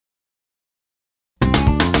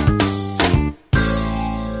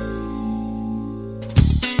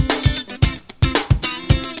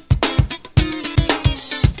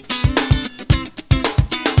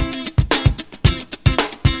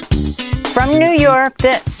New York,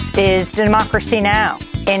 this is Democracy Now!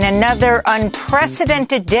 In another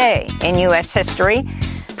unprecedented day in U.S. history,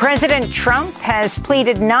 President Trump has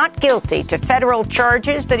pleaded not guilty to federal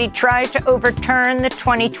charges that he tried to overturn the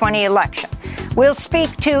 2020 election. We'll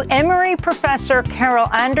speak to Emory professor Carol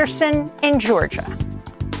Anderson in Georgia.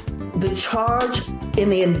 The charge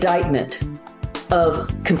in the indictment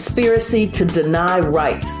of conspiracy to deny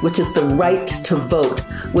rights, which is the right to vote,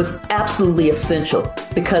 was absolutely essential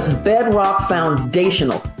because bedrock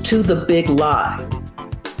foundational to the big lie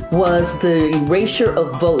was the erasure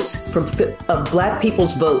of votes from Black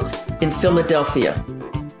people's votes in Philadelphia,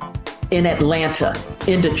 in Atlanta,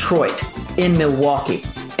 in Detroit, in Milwaukee,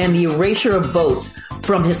 and the erasure of votes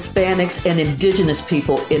from Hispanics and indigenous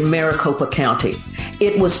people in Maricopa County.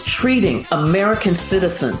 It was treating American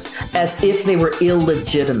citizens as if they were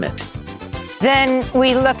illegitimate. Then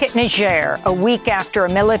we look at Niger, a week after a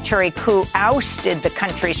military coup ousted the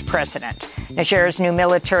country's president. Niger's new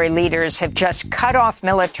military leaders have just cut off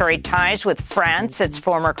military ties with France, its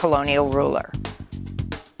former colonial ruler.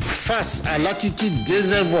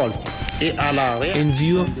 In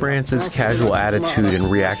view of France's casual attitude in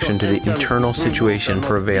reaction to the internal situation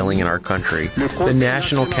prevailing in our country, the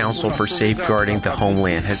National Council for Safeguarding the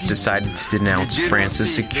Homeland has decided to denounce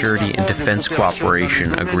France's security and defense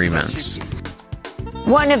cooperation agreements.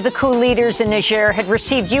 One of the coup leaders in Niger had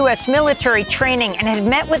received U.S. military training and had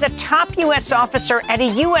met with a top U.S. officer at a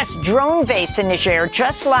U.S. drone base in Niger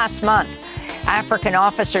just last month. African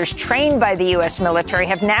officers trained by the U.S. military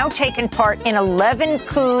have now taken part in 11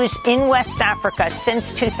 coups in West Africa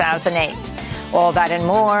since 2008. All that and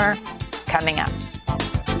more coming up.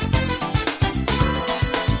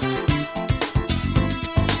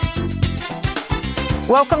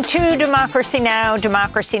 Welcome to Democracy Now!,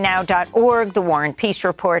 democracynow.org, The War and Peace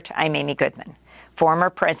Report. I'm Amy Goodman. Former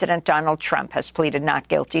President Donald Trump has pleaded not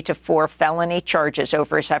guilty to 4 felony charges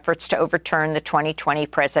over his efforts to overturn the 2020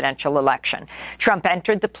 presidential election. Trump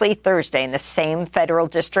entered the plea Thursday in the same federal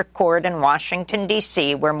district court in Washington,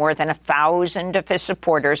 D.C., where more than 1,000 of his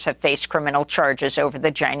supporters have faced criminal charges over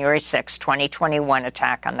the January 6, 2021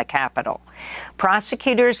 attack on the Capitol.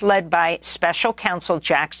 Prosecutors led by special counsel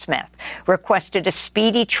Jack Smith requested a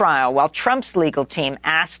speedy trial while Trump's legal team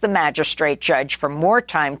asked the magistrate judge for more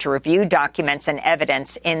time to review documents and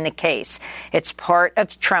evidence in the case. It's part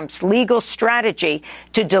of Trump's legal strategy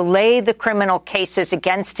to delay the criminal cases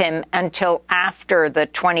against him until after the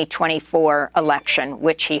 2024 election,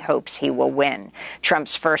 which he hopes he will win.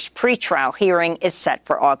 Trump's first pretrial hearing is set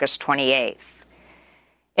for August 28th.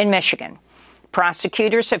 In Michigan,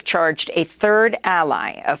 prosecutors have charged a third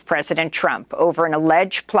ally of President Trump over an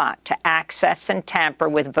alleged plot to access and tamper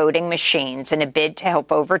with voting machines in a bid to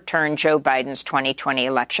help overturn Joe Biden's 2020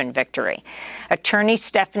 election victory. Attorney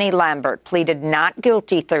Stephanie Lambert pleaded not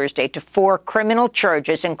guilty Thursday to 4 criminal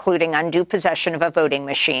charges, including undue possession of a voting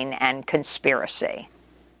machine and conspiracy.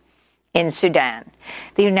 In Sudan,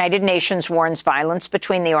 the United Nations warns violence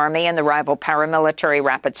between the army and the rival paramilitary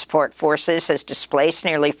Rapid Support Forces has displaced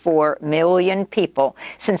nearly 4 million people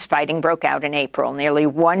since fighting broke out in April. Nearly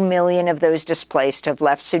 1 million of those displaced have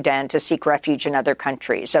left Sudan to seek refuge in other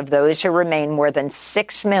countries. Of those who remain, more than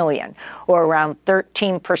 6 million, or around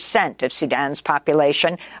 13% of Sudan's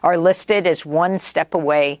population, are listed as one step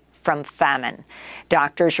away from famine.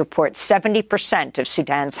 Doctors report 70% of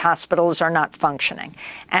Sudan's hospitals are not functioning.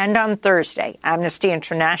 And on Thursday, Amnesty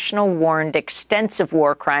International warned extensive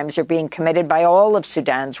war crimes are being committed by all of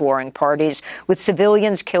Sudan's warring parties, with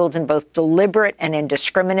civilians killed in both deliberate and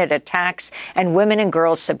indiscriminate attacks and women and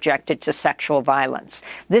girls subjected to sexual violence.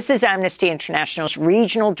 This is Amnesty International's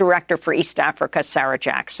regional director for East Africa, Sarah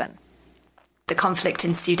Jackson. The conflict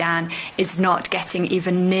in Sudan is not getting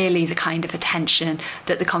even nearly the kind of attention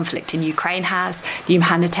that the conflict in Ukraine has. The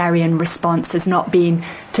humanitarian response has not been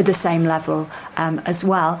to the same level as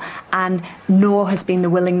well, and nor has been the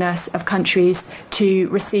willingness of countries to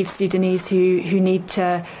receive Sudanese who need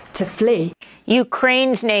to flee.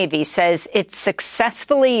 Ukraine's Navy says it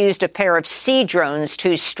successfully used a pair of sea drones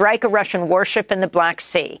to strike a Russian warship in the Black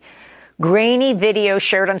Sea. Grainy video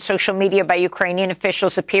shared on social media by Ukrainian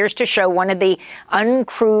officials appears to show one of the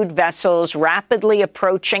uncrewed vessels rapidly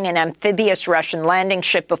approaching an amphibious Russian landing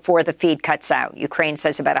ship before the feed cuts out. Ukraine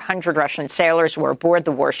says about 100 Russian sailors were aboard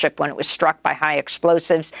the warship when it was struck by high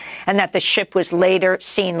explosives, and that the ship was later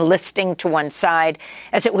seen listing to one side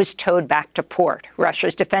as it was towed back to port.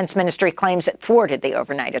 Russia's defense ministry claims it thwarted the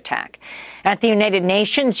overnight attack. At the United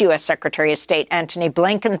Nations, U.S. Secretary of State Antony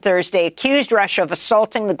Blinken Thursday accused Russia of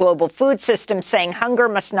assaulting the global food food system, saying hunger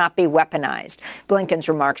must not be weaponized. Blinken's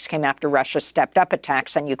remarks came after Russia stepped up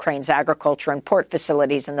attacks on Ukraine's agriculture and port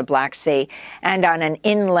facilities in the Black Sea and on an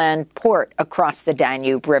inland port across the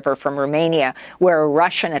Danube River from Romania, where a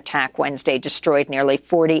Russian attack Wednesday destroyed nearly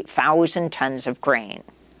 40,000 tons of grain.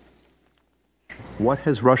 What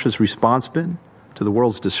has Russia's response been to the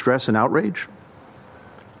world's distress and outrage?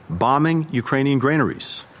 Bombing Ukrainian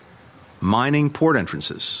granaries, mining port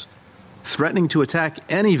entrances, threatening to attack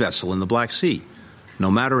any vessel in the Black Sea,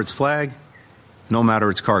 no matter its flag, no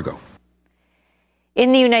matter its cargo.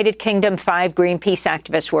 In the United Kingdom, 5 Greenpeace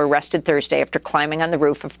activists were arrested Thursday after climbing on the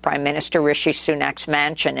roof of Prime Minister Rishi Sunak's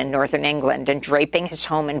mansion in northern England and draping his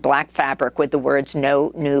home in black fabric with the words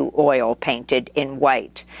 "No New Oil" painted in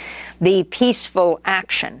white. The peaceful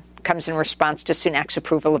action comes in response to Sunak's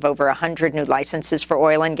approval of over 100 new licenses for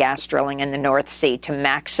oil and gas drilling in the North Sea to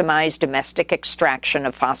maximize domestic extraction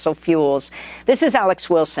of fossil fuels. This is Alex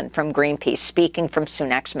Wilson from Greenpeace speaking from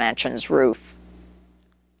Sunak's mansion's roof.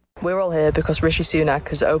 We're all here because Rishi Sunak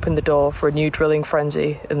has opened the door for a new drilling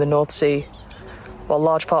frenzy in the North Sea, while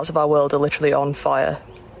large parts of our world are literally on fire.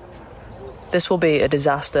 This will be a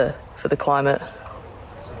disaster for the climate.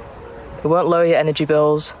 It won't lower your energy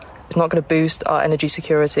bills. It's not going to boost our energy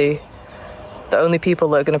security. The only people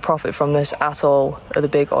that are going to profit from this at all are the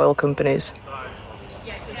big oil companies.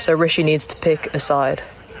 So Rishi needs to pick a side.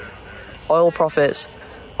 Oil profits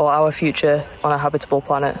or our future on a habitable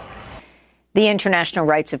planet. The International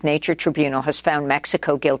Rights of Nature Tribunal has found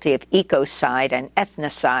Mexico guilty of ecocide and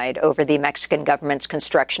ethnocide over the Mexican government's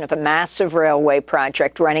construction of a massive railway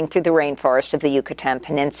project running through the rainforest of the Yucatan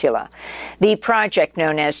Peninsula. The project,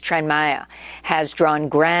 known as Tren Maya, has drawn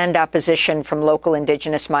grand opposition from local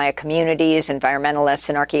indigenous Maya communities, environmentalists,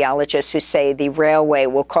 and archaeologists who say the railway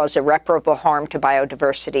will cause irreparable harm to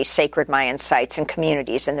biodiversity, sacred Mayan sites, and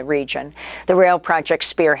communities in the region. The rail project,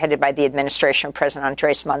 spearheaded by the administration of President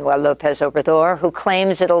Andrés Manuel López Obrador, who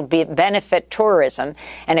claims it'll benefit tourism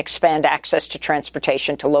and expand access to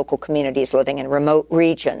transportation to local communities living in remote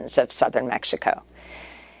regions of southern Mexico.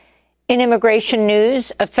 In immigration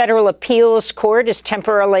news, a federal appeals court is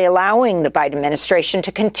temporarily allowing the Biden administration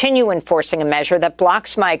to continue enforcing a measure that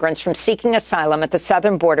blocks migrants from seeking asylum at the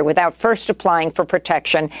southern border without first applying for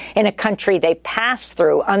protection in a country they pass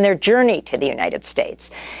through on their journey to the United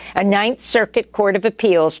States. A Ninth Circuit Court of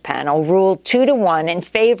Appeals panel ruled 2-1 in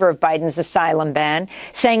favor of Biden's asylum ban,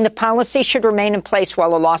 saying the policy should remain in place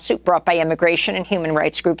while a lawsuit brought by immigration and human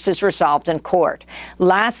rights groups is resolved in court.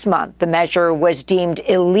 Last month, the measure was deemed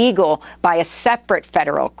illegal by a separate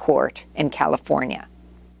federal court in California.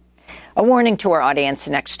 A warning to our audience: the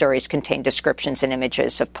next stories contain descriptions and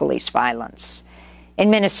images of police violence. In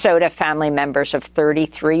Minnesota, family members of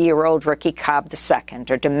 33-year-old Ricky Cobb II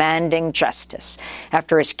are demanding justice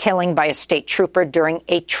after his killing by a state trooper during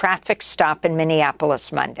a traffic stop in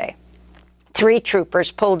Minneapolis Monday. 3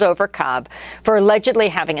 troopers pulled over Cobb for allegedly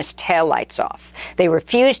having his taillights off. They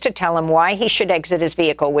refused to tell him why he should exit his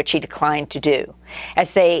vehicle, which he declined to do.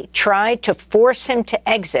 As they tried to force him to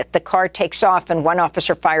exit, the car takes off and one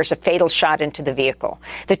officer fires a fatal shot into the vehicle.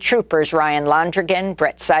 The troopers, Ryan Londrigan,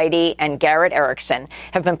 Brett Seide, and Garrett Erickson,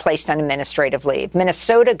 have been placed on administrative leave.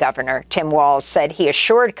 Minnesota Governor Tim Walz said he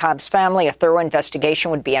assured Cobb's family a thorough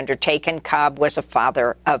investigation would be undertaken. Cobb was a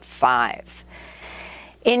father of 5.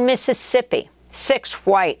 In Mississippi, 6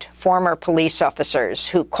 white former police officers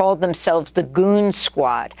who called themselves the Goon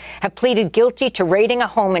Squad have pleaded guilty to raiding a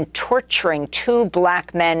home and torturing 2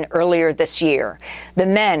 black men earlier this year. The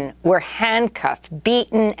men were handcuffed,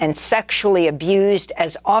 beaten, and sexually abused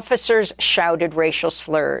as officers shouted racial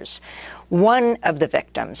slurs. One of the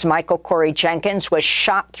victims, Michael Corey Jenkins, was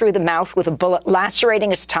shot through the mouth with a bullet,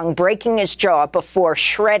 lacerating his tongue, breaking his jaw before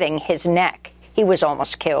shredding his neck. He was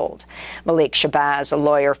almost killed. Malik Shabazz, a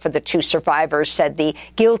lawyer for the 2 survivors, said the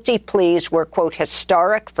guilty pleas were, quote,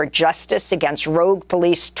 historic for justice against rogue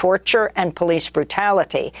police torture and police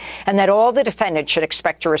brutality, and that all the defendants should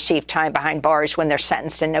expect to receive time behind bars when they're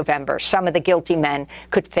sentenced in November. Some of the guilty men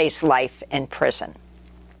could face life in prison.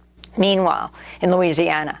 Meanwhile, in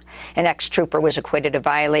Louisiana, an ex-trooper was acquitted of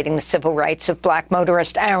violating the civil rights of black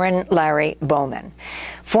motorist Aaron Larry Bowman.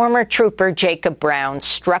 Former trooper Jacob Brown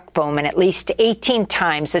struck Bowman at least 18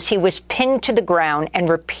 times as he was pinned to the ground and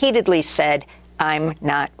repeatedly said, "I'm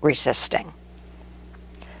not resisting."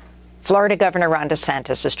 Florida Governor Ron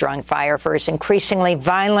DeSantis is drawing fire for his increasingly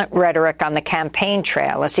violent rhetoric on the campaign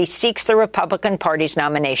trail as he seeks the Republican Party's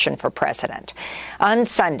nomination for president. On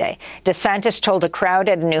Sunday, DeSantis told a crowd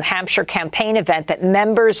at a New Hampshire campaign event that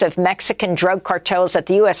members of Mexican drug cartels at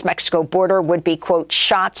the U.S.-Mexico border would be, quote,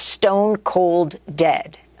 shot stone cold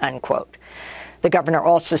dead, unquote. The governor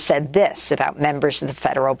also said this about members of the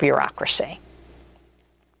federal bureaucracy.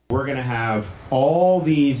 We're going to have all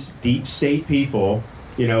these deep state people,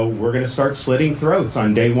 we're going to start slitting throats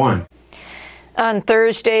on day one. On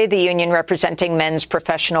Thursday, the union representing men's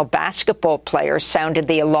professional basketball players sounded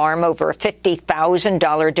the alarm over a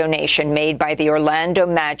 $50,000 donation made by the Orlando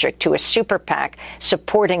Magic to a super PAC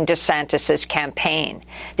supporting DeSantis' campaign.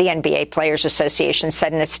 The NBA Players Association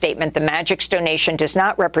said in a statement the Magic's donation does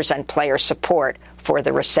not represent player support for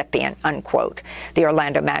the recipient, unquote. The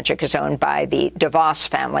Orlando Magic is owned by the DeVos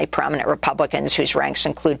family, prominent Republicans whose ranks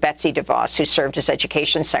include Betsy DeVos, who served as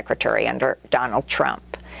education secretary under Donald Trump.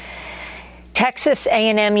 Texas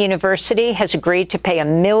A&M University has agreed to pay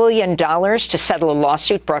 $1 million to settle a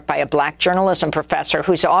lawsuit brought by a black journalism professor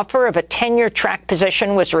whose offer of a tenure-track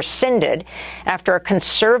position was rescinded after a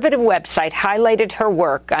conservative website highlighted her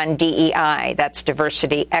work on DEI, that's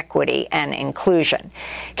diversity, equity, and inclusion.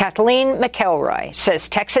 Kathleen McElroy says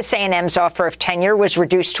Texas A&M's offer of tenure was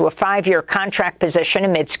reduced to a 5-year contract position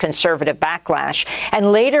amidst conservative backlash,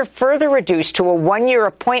 and later further reduced to a 1-year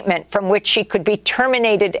appointment from which she could be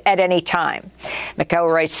terminated at any time.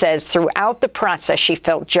 McElroy says throughout the process she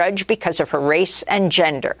felt judged because of her race and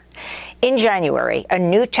gender. In January, a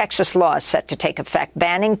new Texas law is set to take effect,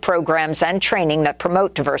 banning programs and training that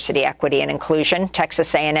promote diversity, equity, and inclusion.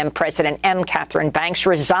 Texas A&M President M. Catherine Banks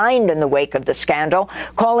resigned in the wake of the scandal,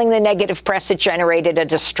 calling the negative press it generated a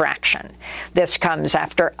distraction. This comes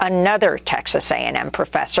after another Texas A&M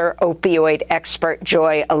professor, opioid expert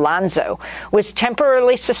Joy Alonzo, was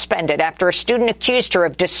temporarily suspended after a student accused her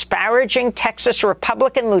of disparaging Texas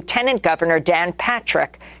Republican Lieutenant Governor Dan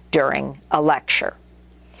Patrick during a lecture.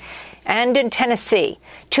 And in Tennessee,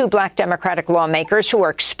 2 black Democratic lawmakers who were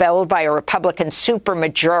expelled by a Republican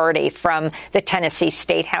supermajority from the Tennessee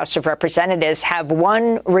State House of Representatives have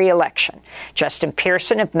won re-election. Justin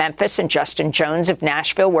Pearson of Memphis and Justin Jones of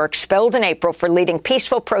Nashville were expelled in April for leading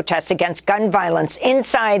peaceful protests against gun violence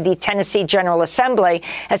inside the Tennessee General Assembly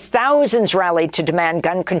as thousands rallied to demand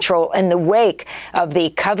gun control in the wake of the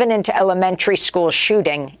Covenant Elementary School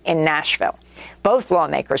shooting in Nashville. Both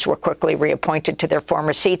lawmakers were quickly reappointed to their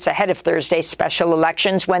former seats ahead of Thursday's special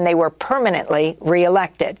elections when they were permanently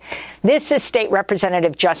reelected. This is State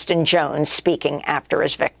Representative Justin Jones speaking after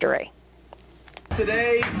his victory.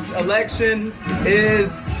 Today's election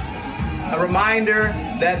is a reminder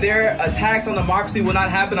that their attacks on democracy will not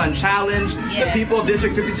happen unchallenged. Yes. The people of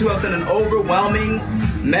District 52 have sent an overwhelming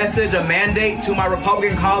message, a mandate to my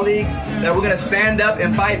Republican colleagues that we're going to stand up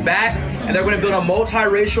and fight back, and they're going to build a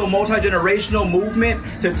multiracial, multi-generational movement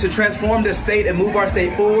to transform this state and move our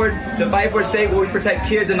state forward, to fight for a state where we protect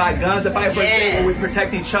kids and not guns, to fight for a state where we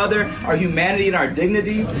protect each other, our humanity and our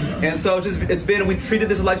dignity. And so we treated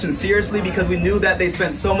this election seriously because we knew that they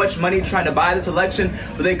spent so much money trying to buy this election,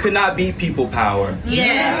 but they could not beat people power.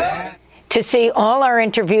 Yes. To see all our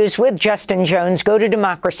interviews with Justin Jones, go to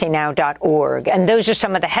democracynow.org. And those are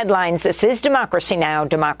some of the headlines. This is Democracy Now!,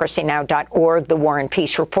 democracynow.org, the War and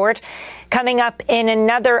Peace Report. Coming up in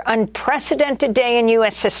another unprecedented day in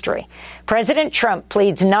U.S. history, President Trump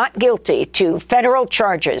pleads not guilty to federal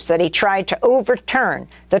charges that he tried to overturn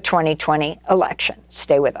the 2020 election.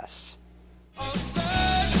 Stay with us.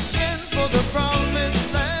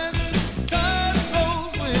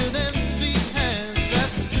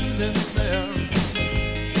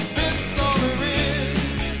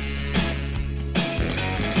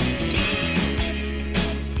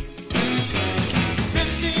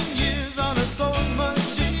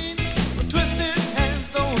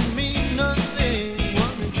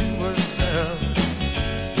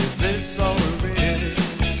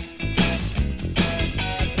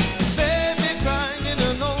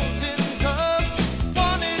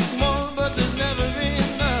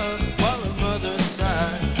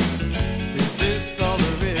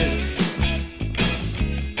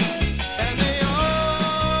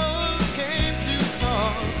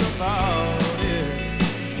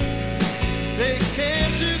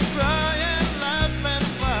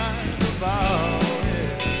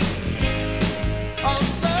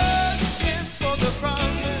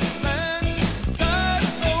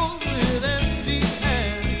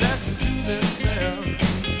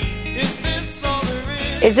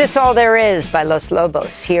 Is This All There Is by Los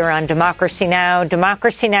Lobos here on Democracy Now!,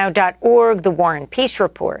 democracynow.org, the War and Peace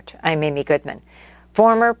Report. I'm Amy Goodman.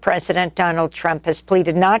 Former President Donald Trump has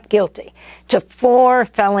pleaded not guilty to 4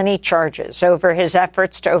 felony charges over his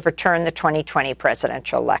efforts to overturn the 2020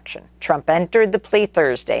 presidential election. Trump entered the plea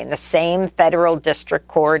Thursday in the same federal district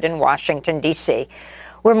court in Washington, D.C.,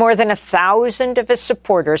 where more than 1,000 of his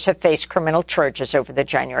supporters have faced criminal charges over the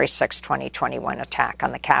January 6, 2021 attack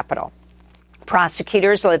on the Capitol.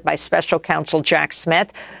 Prosecutors, led by special counsel Jack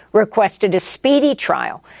Smith, requested a speedy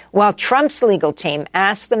trial, while Trump's legal team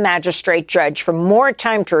asked the magistrate judge for more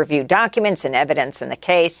time to review documents and evidence in the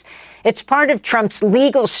case. It's part of Trump's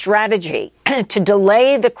legal strategy to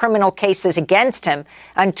delay the criminal cases against him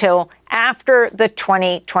until after the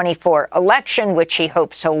 2024 election, which he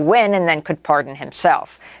hopes he'll win and then could pardon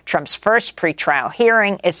himself. Trump's first pretrial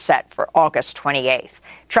hearing is set for August 28th.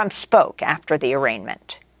 Trump spoke after the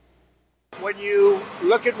arraignment. When you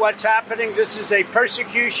look at what's happening, this is a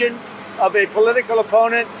persecution of a political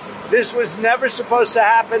opponent. This was never supposed to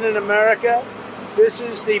happen in America. This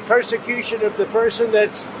is the persecution of the person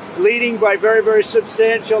that's leading by very, very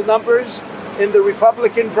substantial numbers in the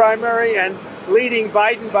Republican primary and leading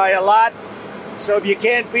Biden by a lot. So if you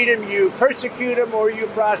can't beat him, you persecute him or you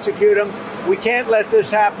prosecute him. We can't let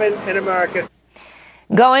this happen in America.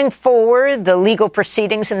 Going forward, the legal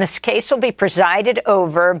proceedings in this case will be presided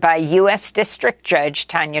over by U.S. District Judge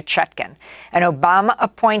Tanya Chutkan, an Obama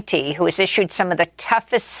appointee who has issued some of the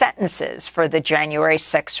toughest sentences for the January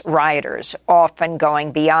 6 rioters, often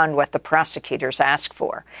going beyond what the prosecutors ask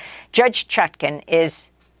for. Judge Chutkan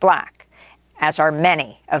is black, as are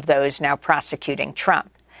many of those now prosecuting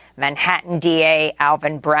Trump. Manhattan DA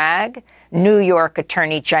Alvin Bragg, New York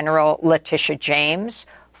Attorney General Letitia James,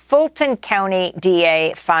 Fulton County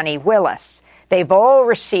DA Fani Willis. They've all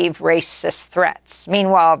received racist threats.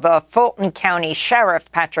 Meanwhile, the Fulton County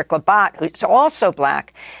Sheriff, Patrick Labatt, who's also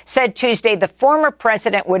black, said Tuesday the former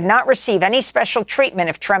president would not receive any special treatment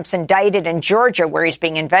if Trump's indicted in Georgia, where he's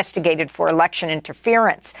being investigated for election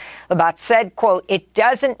interference. Labatt said, quote, "It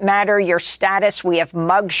doesn't matter your status. We have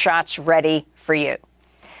mugshots ready for you."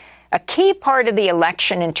 A key part of the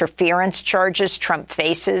election interference charges Trump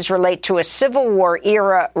faces relate to a Civil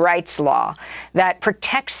War-era rights law that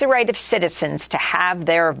protects the right of citizens to have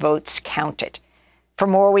their votes counted. For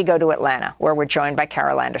more, we go to Atlanta, where we're joined by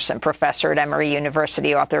Carol Anderson, professor at Emory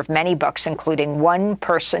University, author of many books, including One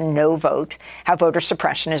Person, No Vote, How Voter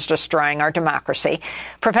Suppression is Destroying Our Democracy.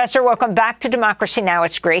 Professor, welcome back to Democracy Now!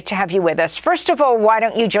 It's great to have you with us. First of all, why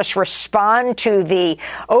don't you just respond to the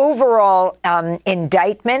overall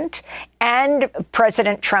indictment and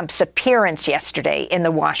President Trump's appearance yesterday in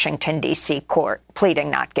the Washington, D.C. court, pleading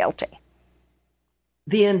not guilty?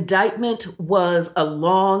 The indictment was a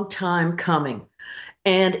long time coming.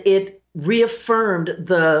 And it reaffirmed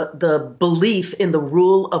the belief in the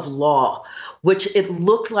rule of law, which it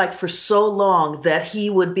looked like for so long that he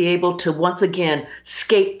would be able to once again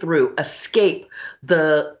escape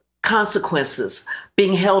the consequences,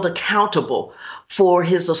 being held accountable for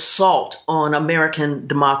his assault on American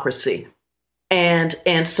democracy. And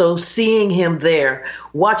so seeing him there,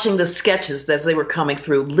 watching the sketches as they were coming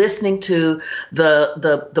through, listening to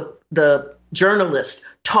the journalist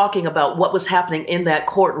talking about what was happening in that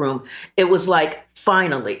courtroom, it was like,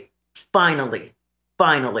 finally.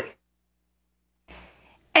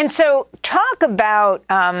 And so talk about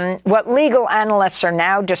what legal analysts are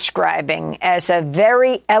now describing as a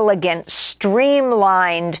very elegant,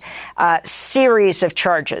 streamlined series of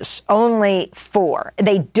charges, only 4.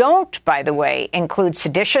 They don't, by the way, include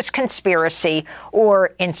seditious conspiracy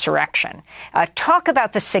or insurrection. Talk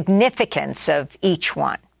about the significance of each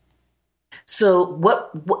one. So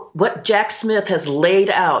what Jack Smith has laid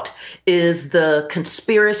out is the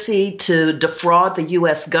conspiracy to defraud the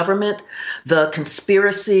U.S. government, the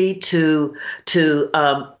conspiracy to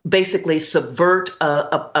basically subvert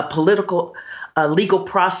a political legal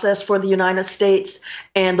process for the United States.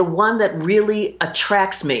 And the one that really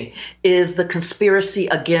attracts me is the conspiracy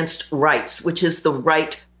against rights, which is the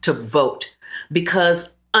right to vote, because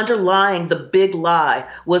underlying the big lie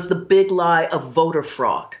was the big lie of voter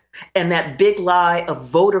fraud. And that big lie of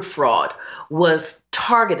voter fraud was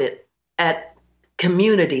targeted at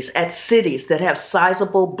communities, at cities that have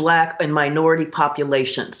sizable Black and minority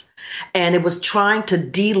populations. And it was trying to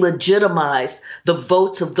delegitimize the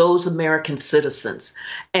votes of those American citizens.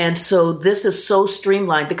 And so this is so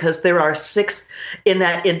streamlined because there are 6 in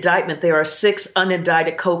that indictment. There are 6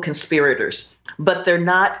 unindicted co-conspirators, but they're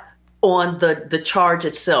not on the charge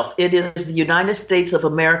itself. It is the United States of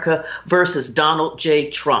America versus Donald J.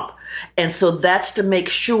 Trump. And so that's to make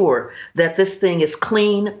sure that this thing is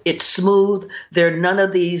clean, it's smooth. There are none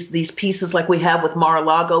of these pieces like we have with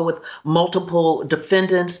Mar-a-Lago, with multiple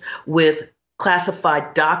defendants, with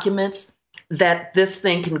classified documents, that this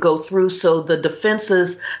thing can go through. So the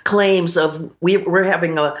defense's claims of we're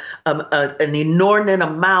having an inordinate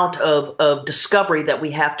amount of discovery that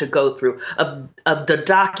we have to go through, of the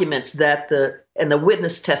documents and the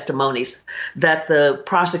witness testimonies that the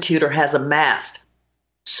prosecutor has amassed.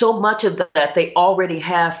 So much of that they already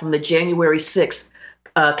have from the January 6th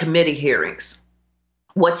committee hearings.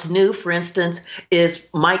 What's new, for instance, is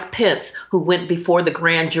Mike Pence, who went before the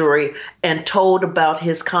grand jury and told about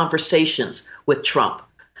his conversations with Trump.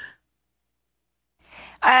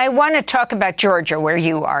 I want to talk about Georgia, where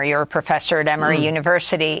you are. You're a professor at Emory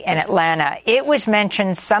University in Atlanta. It was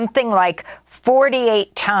mentioned something like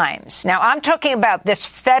 48 times. Now, I'm talking about this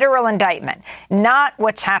federal indictment, not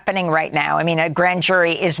what's happening right now. I mean, a grand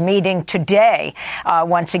jury is meeting today,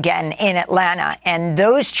 once again, in Atlanta, and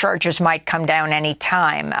those charges might come down any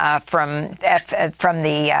time from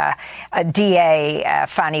the DA,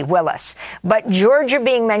 Fani Willis. But Georgia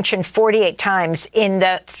being mentioned 48 times in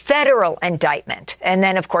the federal indictment. And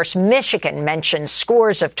then, of course, Michigan mentioned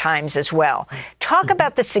scores of times as well. Talk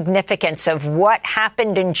about the significance of what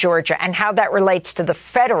happened in Georgia and how that relates to the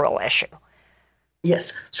federal issue.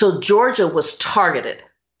 Yes. So Georgia was targeted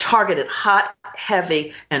hot,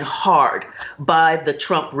 heavy, and hard by the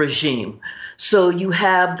Trump regime. So you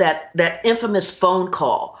have that infamous phone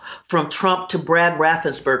call from Trump to Brad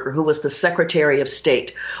Raffensperger, who was the Secretary of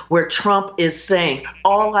State, where Trump is saying,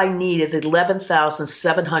 all I need is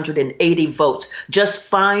 11,780 votes. Just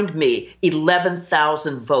find me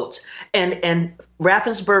 11,000 votes. And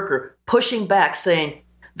Raffensperger pushing back, saying,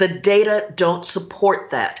 the data don't support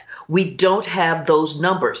that. We don't have those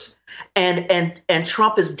numbers. And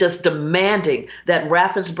Trump is just demanding that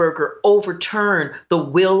Raffensperger overturn the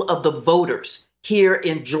will of the voters here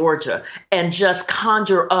in Georgia and just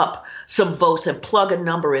conjure up some votes and plug a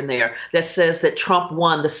number in there that says that Trump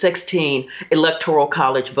won the 16 electoral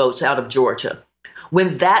college votes out of Georgia.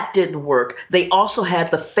 When that didn't work, they also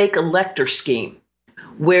had the fake elector scheme,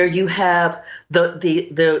 where you have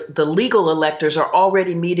the legal electors are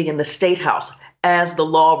already meeting in the state house as the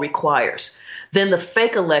law requires. Then the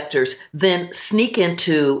fake electors then sneak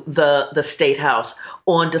into the state house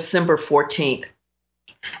on December 14th.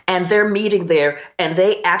 And they're meeting there, and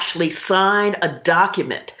they actually sign a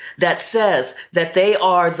document that says that they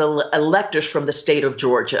are the electors from the state of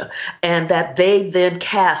Georgia, and that they then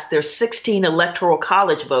cast their 16 electoral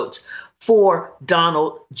college votes for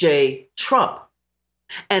Donald J. Trump.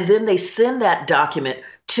 And then they send that document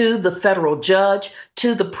to the federal judge,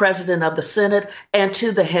 to the president of the Senate, and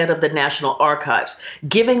to the head of the National Archives,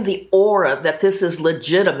 giving the aura that this is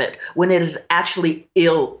legitimate when it is actually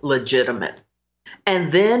illegitimate.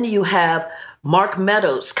 And then you have Mark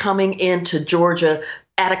Meadows coming into Georgia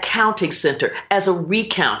at a counting center as a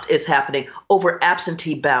recount is happening over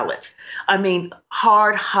absentee ballots. I mean,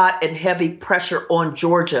 hard, hot, and heavy pressure on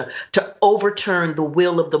Georgia to overturn the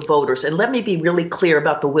will of the voters. And let me be really clear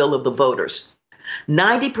about the will of the voters.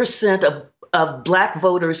 90% of Black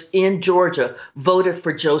voters in Georgia voted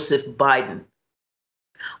for Joseph Biden.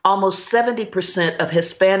 Almost 70% of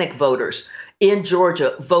Hispanic voters in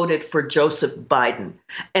Georgia voted for Joseph Biden.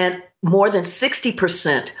 And more than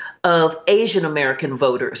 60% of Asian American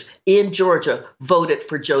voters in Georgia voted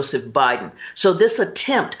for Joseph Biden. So this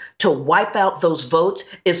attempt to wipe out those votes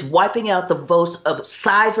is wiping out the votes of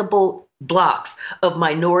sizable blocks of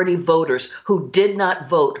minority voters who did not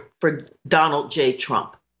vote for Donald J.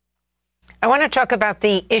 Trump. I want to talk about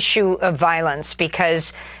the issue of violence,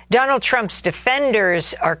 because Donald Trump's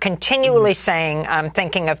defenders are continually saying, I'm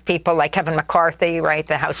thinking of people like Kevin McCarthy, right,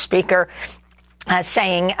 the House Speaker,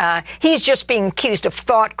 saying he's just being accused of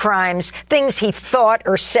thought crimes, things he thought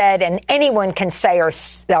or said, and anyone can say or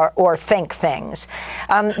think things.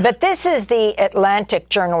 But this is the Atlantic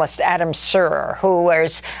journalist Adam Serwer,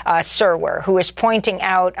 who is pointing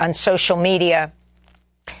out on social media,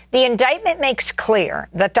 the indictment makes clear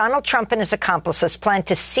that Donald Trump and his accomplices plan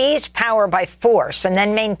to seize power by force and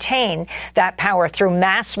then maintain that power through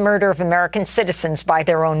mass murder of American citizens by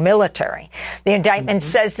their own military. The indictment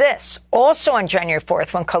says this. Also on January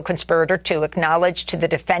 4th, when co-conspirator 2 acknowledged to the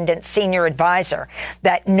defendant's senior advisor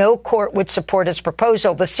that no court would support his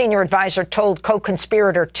proposal, the senior advisor told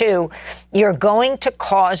co-conspirator 2, you're going to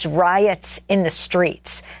cause riots in the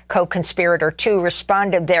streets. Co-conspirator 2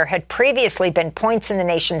 responded there had previously been points in the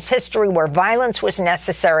nation's history where violence was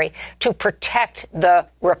necessary to protect the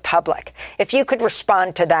republic. If you could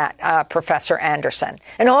respond to that, Professor Anderson.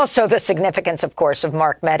 And also the significance, of course, of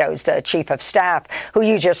Mark Meadows, the chief of staff, who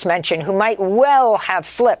you just mentioned, who might well have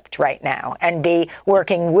flipped right now and be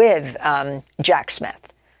working with Jack Smith.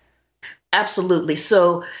 Absolutely.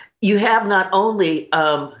 So you have not only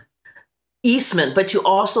Eastman, but you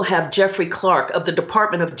also have Jeffrey Clark of the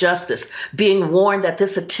Department of Justice being warned that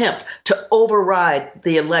this attempt to override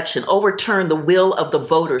the election, overturn the will of the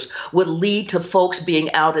voters, would lead to folks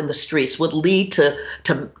being out in the streets, would lead to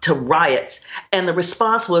riots. And the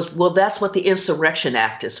response was, well, that's what the Insurrection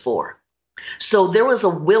Act is for. So there was a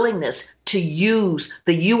willingness to use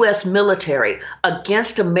the U.S. military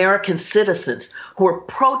against American citizens who are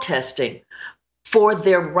protesting for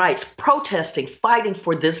their rights, protesting, fighting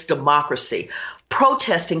for this democracy,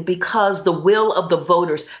 protesting because the will of the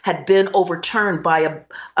voters had been overturned by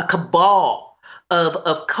a cabal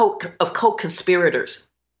of co-conspirators,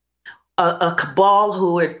 a cabal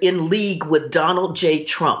who are in league with Donald J.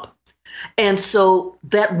 Trump. And so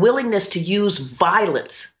that willingness to use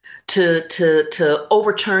violence to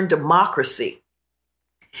overturn democracy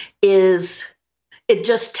it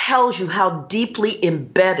just tells you how deeply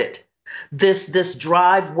embedded this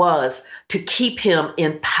drive was to keep him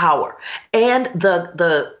in power, and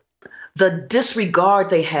the disregard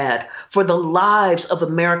they had for the lives of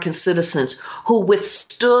American citizens who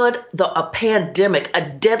withstood a pandemic, a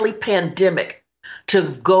deadly pandemic, to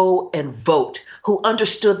go and vote, who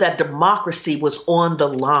understood that democracy was on the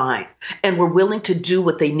line and were willing to do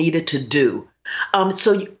what they needed to do.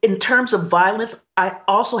 So in terms of violence, I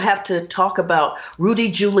also have to talk about Rudy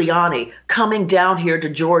Giuliani coming down here to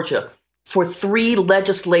Georgia for 3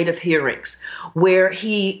 legislative hearings where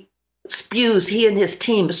he and his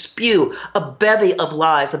team spew a bevy of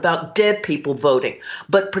lies about dead people voting,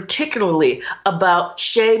 but particularly about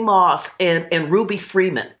Shaye Moss and Ruby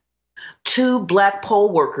Freeman, 2 black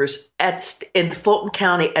poll workers in Fulton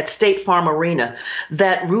County at State Farm Arena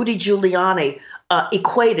that Rudy Giuliani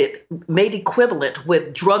made equivalent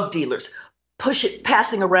with drug dealers,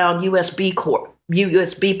 passing around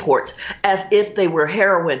USB ports as if they were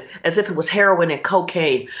heroin, as if it was heroin and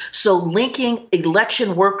cocaine. So linking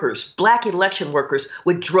election workers, black election workers,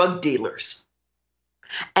 with drug dealers.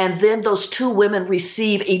 And then those 2 women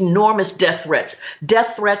receive enormous death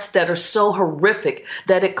threats that are so horrific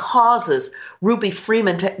that it causes Ruby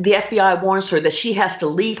Freeman, the FBI warns her that she has to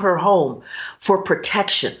leave her home for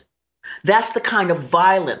protection. That's the kind of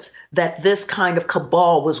violence that this kind of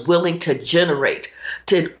cabal was willing to generate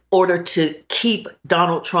in order to keep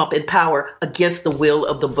Donald Trump in power against the will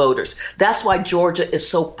of the voters. That's why Georgia is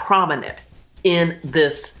so prominent in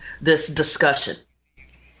this discussion.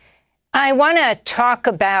 I want to talk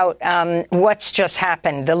about what's just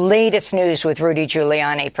happened, the latest news with Rudy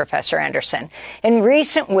Giuliani, Professor Anderson. In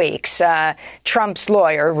recent weeks, Trump's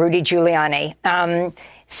lawyer, Rudy Giuliani,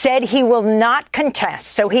 said he will not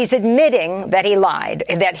contest. So he's admitting that he lied,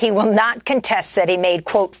 that he will not contest that he made,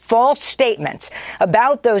 quote, false statements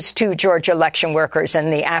about those 2 Georgia election workers in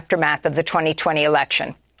the aftermath of the 2020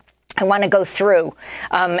 election. I want to go through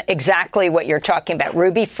exactly what you're talking about.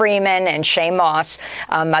 Ruby Freeman and Shaye Moss,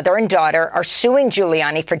 mother and daughter, are suing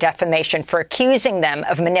Giuliani for defamation for accusing them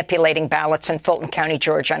of manipulating ballots in Fulton County,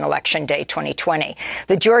 Georgia on Election Day 2020.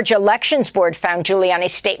 The Georgia Elections Board found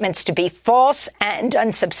Giuliani's statements to be false and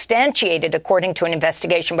unsubstantiated, according to an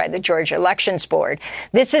investigation by the Georgia Elections Board.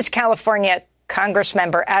 This is California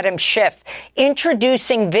Congressmember Adam Schiff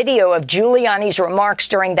introducing video of Giuliani's remarks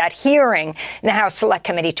during that hearing in the House Select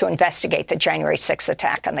Committee to investigate the January 6th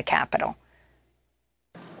attack on the Capitol.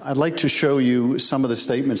 I'd like to show you some of the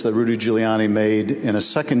statements that Rudy Giuliani made in a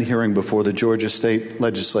second hearing before the Georgia state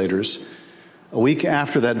legislators, a week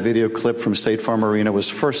after that video clip from State Farm Arena was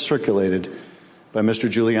first circulated by Mr.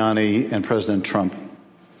 Giuliani and President Trump.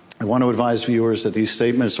 I want to advise viewers that these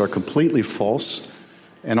statements are completely false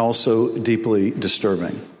and also deeply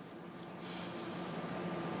disturbing.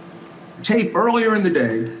 Tape earlier in the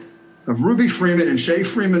day of Ruby Freeman and Shaye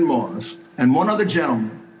Freeman Moss and one other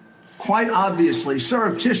gentleman quite obviously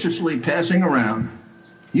surreptitiously passing around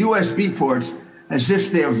USB ports as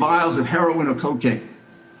if they're vials of heroin or cocaine.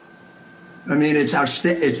 I mean, it's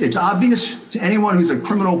obvious to anyone who's a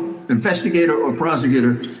criminal investigator or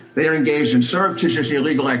prosecutor they are engaged in surreptitious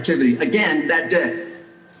illegal activity again that day.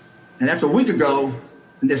 And that's a week ago,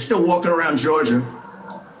 and they're still walking around Georgia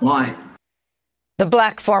lying. The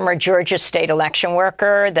black former Georgia state election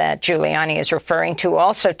worker that Giuliani is referring to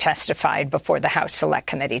also testified before the House Select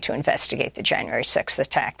Committee to investigate the January 6th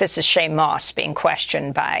attack. This is Shaye Moss being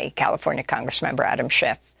questioned by California Congressmember Adam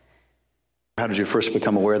Schiff. How did you first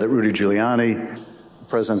become aware that Rudy Giuliani, the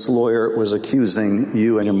president's lawyer, was accusing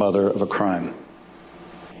you and your mother of a crime?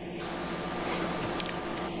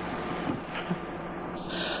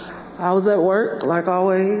 I was at work, like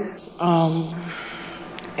always,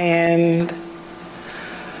 and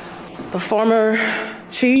the former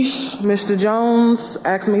chief, Mr. Jones,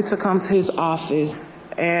 asked me to come to his office.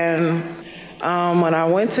 And when I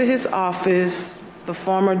went to his office, the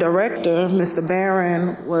former director, Mr.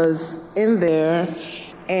 Barron, was in there,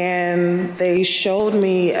 and they showed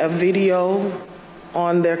me a video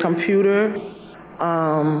on their computer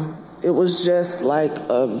It was just like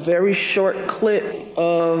a very short clip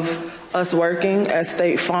of us working at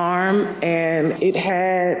State Farm, and it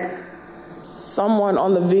had someone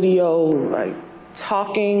on the video like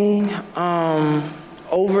talking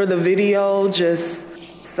over the video, just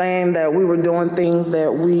saying that we were doing things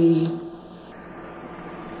that we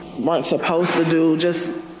weren't supposed to do, just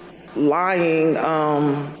lying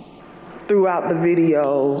throughout the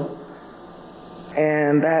video.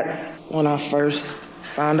 And that's when I first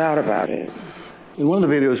found out about it. In one of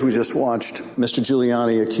the videos we just watched, Mr.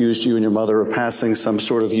 Giuliani accused you and your mother of passing some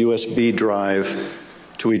sort of USB drive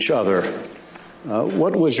to each other.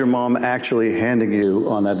 What was your mom actually handing you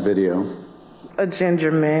on that video? A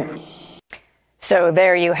ginger mint. So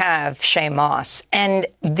there you have Shaye Moss. And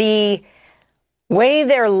the way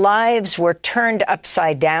their lives were turned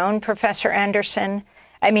upside down, Professor Anderson,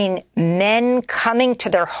 I mean, men coming to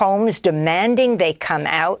their homes demanding they come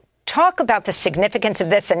out. Talk about the significance of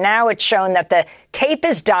this. And now it's shown that the tape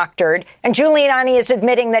is doctored and Giuliani is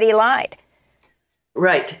admitting that he lied.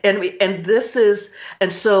 Right.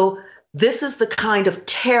 So this is the kind of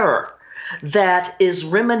terror that is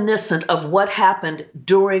reminiscent of what happened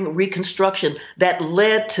during Reconstruction that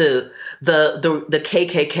led to the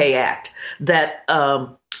KKK Act that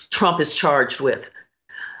Trump is charged with.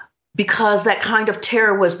 Because that kind of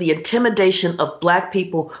terror was the intimidation of Black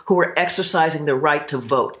people who were exercising their right to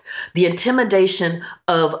vote, the intimidation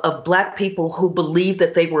of Black people who believed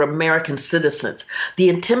that they were American citizens, the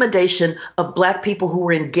intimidation of Black people who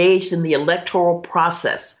were engaged in the electoral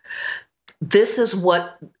process. This is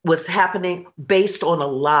what was happening based on a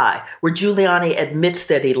lie, where Giuliani admits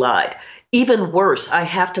that he lied. Even worse, I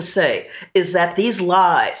have to say, is that these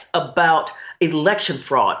lies about election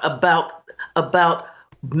fraud, about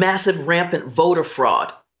massive rampant voter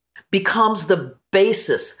fraud, becomes the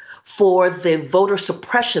basis for the voter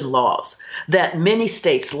suppression laws that many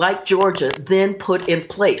states like Georgia then put in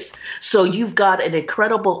place. So you've got an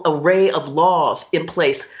incredible array of laws in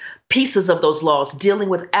place, pieces of those laws dealing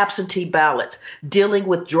with absentee ballots, dealing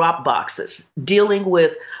with drop boxes, dealing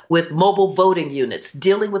with mobile voting units,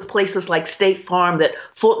 dealing with places like State Farm that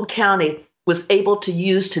Fulton County was able to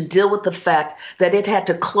use to deal with the fact that it had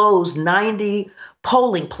to close 90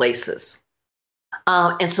 polling places.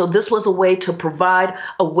 And so this was a way to provide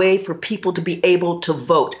a way for people to be able to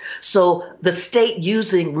vote. So the state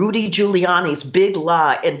using Rudy Giuliani's big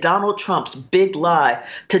lie and Donald Trump's big lie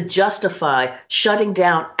to justify shutting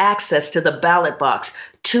down access to the ballot box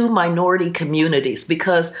to minority communities,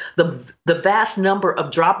 because the vast number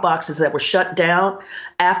of drop boxes that were shut down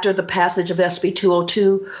after the passage of SB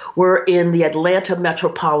 202 were in the Atlanta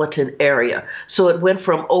metropolitan area. So it went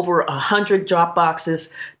from over 100 drop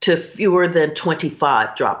boxes to fewer than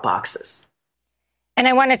 25 drop boxes. And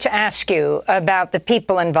I wanted to ask you about the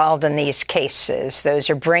people involved in these cases. Those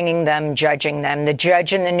are bringing them, judging them. The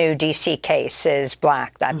judge in the new D.C. case is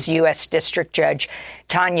Black. That's U.S. District Judge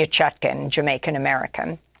Tanya Chutkan,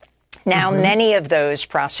 Jamaican-American. Now, many of those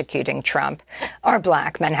prosecuting Trump are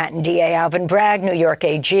Black. Manhattan DA Alvin Bragg, New York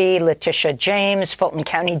AG Letitia James, Fulton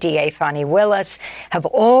County DA Fani Willis have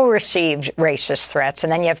all received racist threats.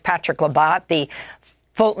 And then you have Patrick Labat, the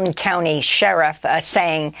Fulton County sheriff,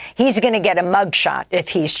 saying he's going to get a mugshot if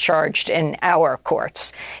he's charged in our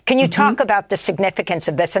courts. Can you talk about the significance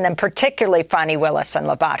of this, and then particularly Fani Willis and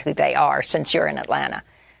Labat, who they are, since you're in Atlanta?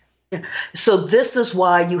 So this is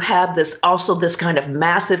why you have this kind of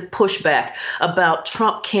massive pushback about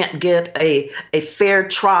Trump can't get a fair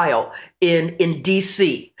trial in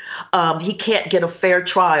D.C. He can't get a fair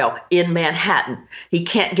trial in Manhattan. He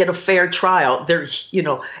can't get a fair trial there,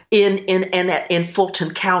 in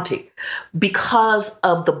Fulton County, because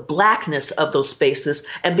of the Blackness of those spaces,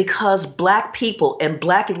 and because Black people and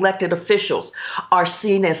Black elected officials are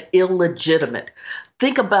seen as illegitimate.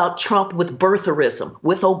 Think about Trump with birtherism,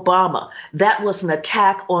 with Obama. That was an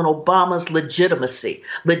attack on Obama's legitimacy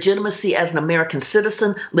as an American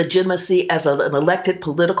citizen, legitimacy as an elected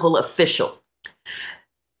political official.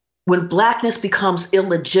 When Blackness becomes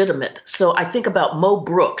illegitimate, so I think about Mo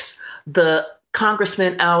Brooks, the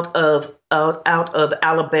congressman out of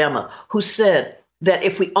Alabama, who said that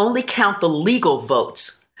if we only count the legal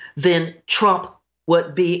votes, then Trump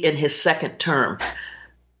would be in his second term.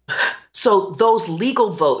 So those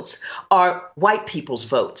legal votes are white people's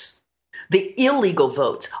votes. The illegal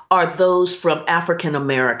votes are those from African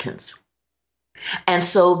Americans. And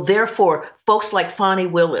so therefore, folks like Fani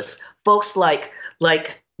Willis, folks like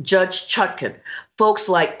Judge Chutkan, folks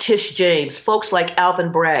like Tish James, folks like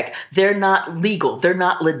Alvin Bragg, they're not legal, they're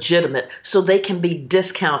not legitimate, so they can be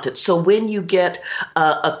discounted. So when you get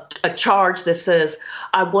a charge that says,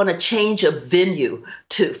 I want to change a venue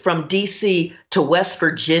from D.C. to West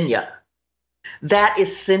Virginia, that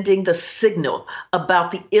is sending the signal about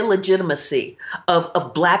the illegitimacy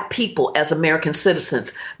of Black people as American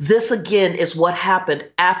citizens. This, again, is what happened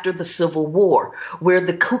after the Civil War, where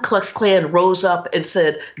the Ku Klux Klan rose up and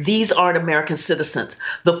said, these aren't American citizens.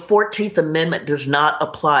 The 14th Amendment does not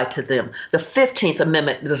apply to them. The 15th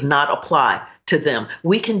Amendment does not apply to them.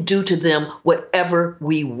 We can do to them whatever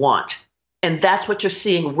we want. And that's what you're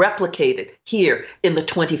seeing replicated here in the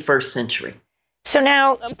 21st century. So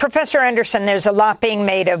now, Professor Anderson, there's a lot being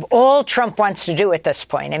made of all Trump wants to do at this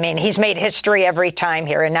point. I mean, he's made history every time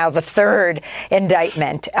here, and now the third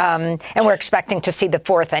indictment. And we're expecting to see the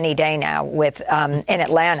fourth any day now with in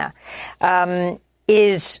Atlanta,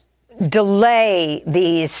 is delay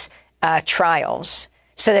these trials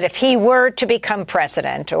so that if he were to become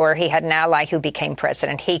president, or he had an ally who became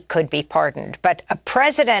president, he could be pardoned. But a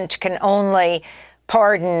president can only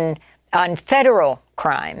pardon on federal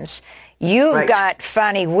crimes. You've got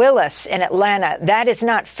Fani Willis in Atlanta. That is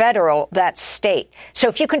not federal, that's state. So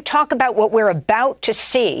if you can talk about what we're about to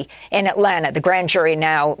see in Atlanta, the grand jury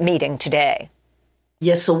now meeting today.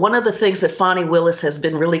 Yes, so one of the things that Fani Willis has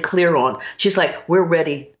been really clear on, she's like, we're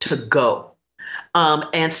ready to go.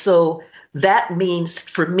 And so that means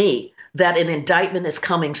for me that an indictment is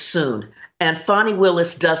coming soon. And Fani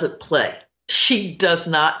Willis doesn't play. She does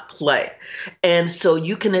not play. And so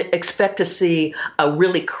you can expect to see a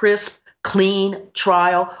really crisp, clean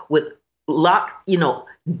trial with locked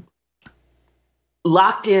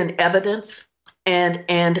in evidence.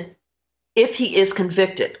 And if he is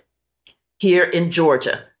convicted here in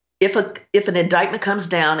Georgia, if an indictment comes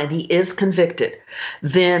down and he is convicted,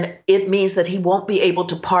 then it means that he won't be able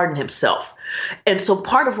to pardon himself. And so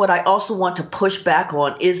part of what I also want to push back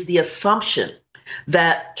on is the assumption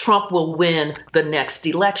that Trump will win the next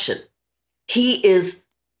election. He is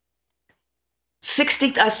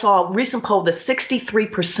I saw a recent poll that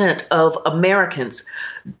 63% of Americans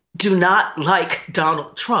do not like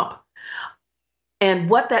Donald Trump. And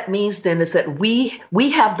what that means then is that we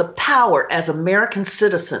have the power as American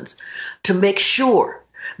citizens to make sure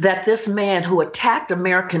that this man who attacked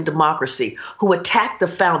American democracy, who attacked the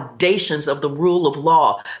foundations of the rule of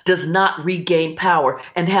law, does not regain power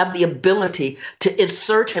and have the ability to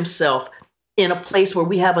insert himself in a place where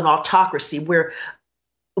we have an autocracy, where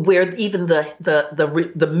even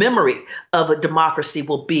the memory of a democracy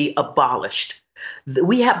will be abolished.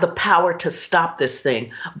 We have the power to stop this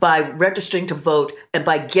thing by registering to vote and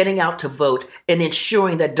by getting out to vote and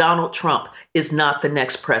ensuring that Donald Trump is not the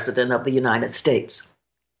next president of the United States.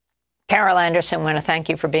 Carol Anderson, I want to thank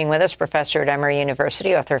you for being with us, professor at Emory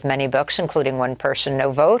University, author of many books, including One Person,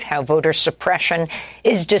 No Vote, How Voter Suppression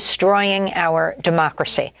is Destroying Our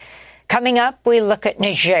Democracy. Coming up, we look at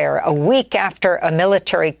Niger. A week after a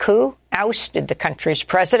military coup ousted the country's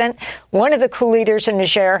president, one of the coup leaders in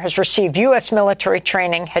Niger has received U.S. military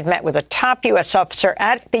training, had met with a top U.S. officer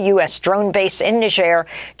at the U.S. drone base in Niger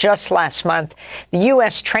just last month. The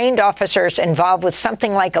U.S. trained officers involved with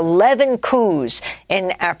something like 11 coups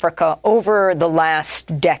in Africa over the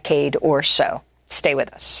last decade or so. Stay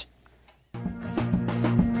with us.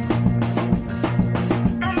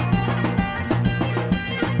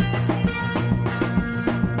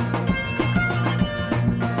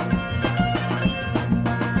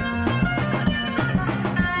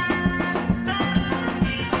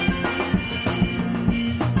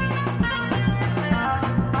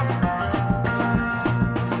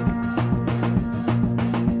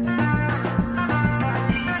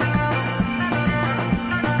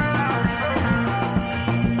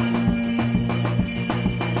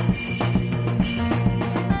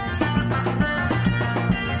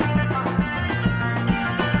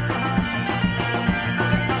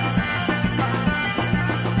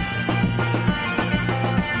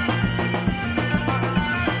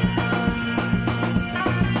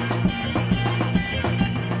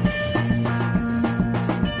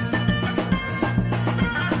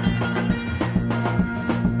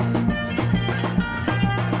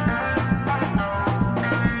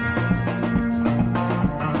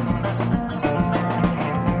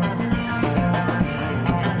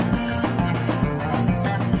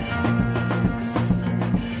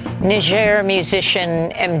 Niger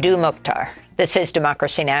musician Mdou Mokhtar. This is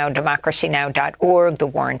Democracy Now!, democracynow.org, The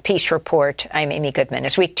War and Peace Report. I'm Amy Goodman.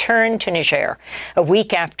 As we turn to Niger, a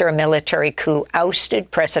week after a military coup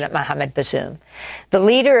ousted President Mohamed Bazoum, the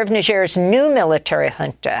leader of Niger's new military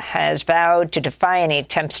junta has vowed to defy any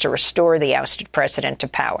attempts to restore the ousted president to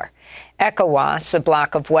power. ECOWAS, a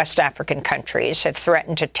bloc of West African countries, have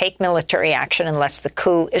threatened to take military action unless the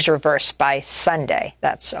coup is reversed by Sunday.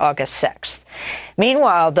 That's August 6th.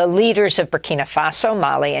 Meanwhile, the leaders of Burkina Faso,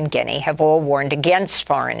 Mali, and Guinea have all warned against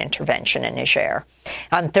foreign intervention in Niger.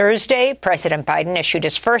 On Thursday, President Biden issued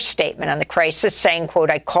his first statement on the crisis, saying,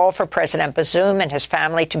 quote, "I call for President Bazoum and his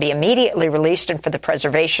family to be immediately released and for the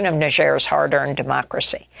preservation of Niger's hard-earned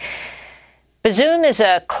democracy." Bazoum is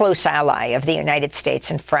a close ally of the United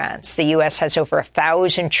States and France. The U.S. has over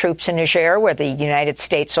 1,000 troops in Niger, where the United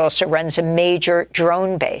States also runs a major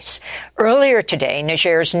drone base. Earlier today,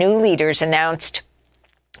 Niger's new leaders announced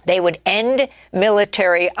they would end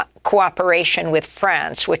military cooperation with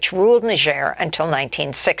France, which ruled Niger until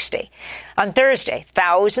 1960. On Thursday,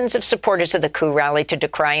 thousands of supporters of the coup rallied to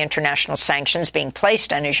decry international sanctions being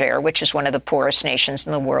placed on Niger, which is one of the poorest nations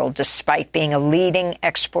in the world, despite being a leading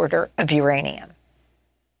exporter of uranium.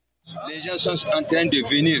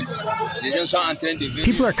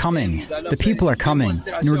 People are coming. The people are coming.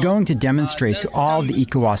 And we're going to demonstrate to all the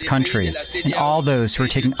ECOWAS countries and all those who are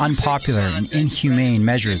taking unpopular and inhumane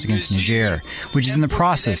measures against Niger, which is in the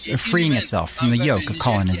process of freeing itself from the yoke of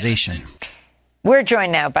colonization. We're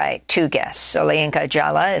joined now by two guests. Olayinka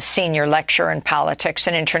Ajala is senior lecturer in politics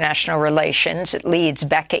and international relations at Leeds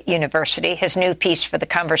Beckett University. His new piece for The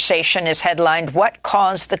Conversation is headlined, "What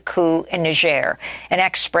Caused the Coup in Niger?" An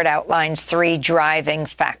expert outlines 3 driving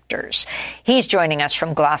factors. He's joining us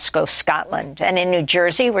from Glasgow, Scotland. And in New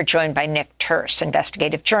Jersey, we're joined by Nick Turse,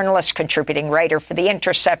 investigative journalist, contributing writer for The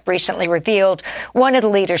Intercept, recently revealed one of the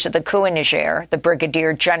leaders of the coup in Niger, the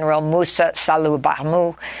Brigadier General Moussa Salou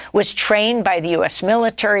Bahmou, was trained by the U.S.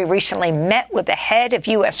 military, recently met with the head of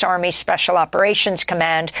U.S. Army Special Operations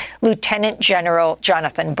Command, Lieutenant General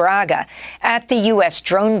Jonathan Braga, at the U.S.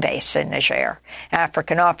 drone base in Niger.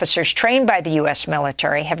 African officers trained by the U.S.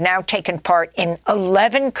 military have now taken part in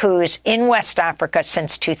 11 coups in West Africa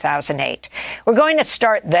since 2008. We're going to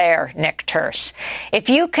start there, Nick Turse. If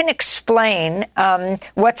you can explain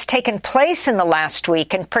what's taken place in the last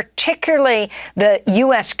week, and particularly the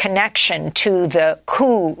U.S. connection to the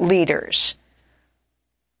coup leaders.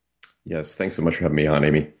 Yes, thanks so much for having me on,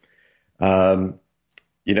 Amy. As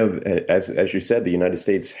you said, the United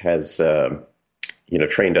States has,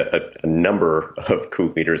 trained a number of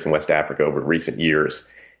coup leaders in West Africa over recent years.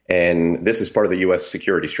 And this is part of the U.S.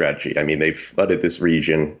 security strategy. I mean, they've flooded this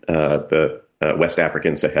region, the West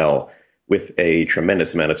African Sahel, with a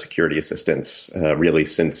tremendous amount of security assistance, really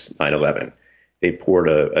since 9/11. They poured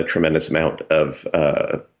a tremendous amount of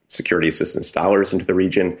security assistance dollars into the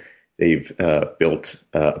region. They've built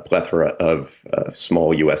a plethora of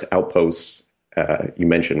small U.S. outposts. You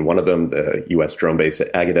mentioned one of them, the U.S. drone base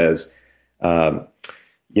at Agadez.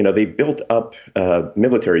 They built up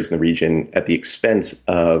militaries in the region at the expense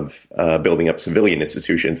of building up civilian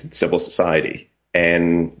institutions and civil society.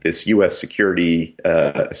 And this U.S. security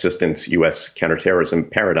assistance, U.S. counterterrorism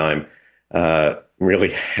paradigm really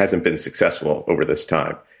hasn't been successful over this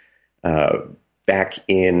time. Back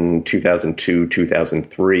in 2002,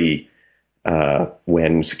 2003,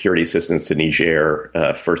 when security assistance to Niger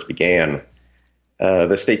first began,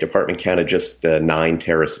 the State Department counted just 9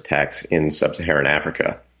 terrorist attacks in sub-Saharan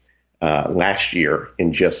Africa. Last year,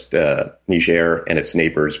 in just Niger and its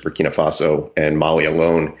neighbors, Burkina Faso and Mali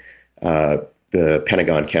alone, the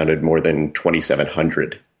Pentagon counted more than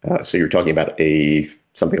 2,700. So you're talking about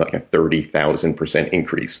something like a 30,000%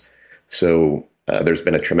 increase. So there's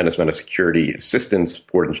been a tremendous amount of security assistance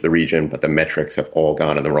poured into the region, but the metrics have all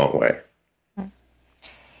gone in the wrong way.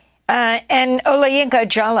 And Olayinka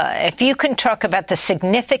Ajala, if you can talk about the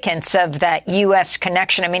significance of that U.S.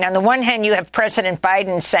 connection. I mean, on the one hand, you have President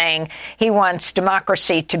Biden saying he wants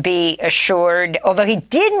democracy to be assured, although he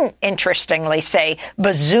didn't, interestingly, say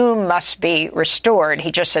Bazoum must be restored.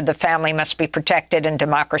 He just said the family must be protected and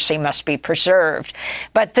democracy must be preserved.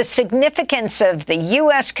 But the significance of the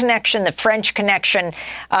U.S. connection, the French connection,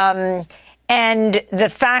 and the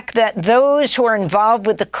fact that those who are involved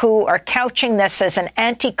with the coup are couching this as an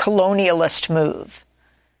anti-colonialist move.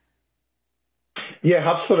 Yeah,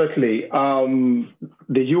 absolutely.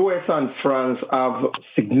 The U.S. and France have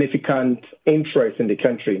significant interest in the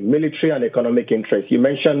country, military and economic interest. You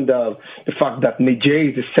mentioned the fact that Niger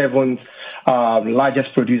is the 7th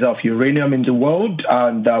largest producer of uranium in the world,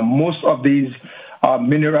 and most of these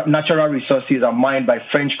natural resources are mined by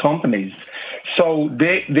French companies. So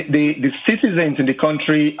the citizens in the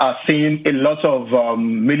country are seeing a lot of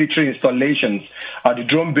military installations. The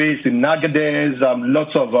drone base in Agadez,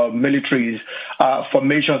 lots of military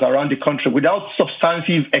formations around the country without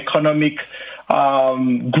substantive economic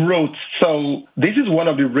growth. So this is one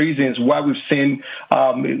of the reasons why we've seen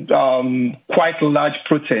quite large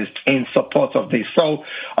protests in support of this. So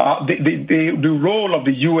the role of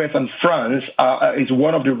the U.S. and France is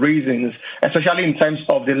one of the reasons, especially in terms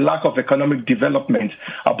of the lack of economic development,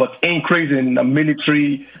 but increase in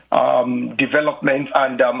military development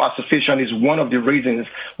and association is one of the reasons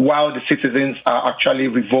why the citizens are actually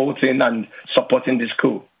revolting and supporting this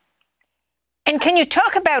coup. And can you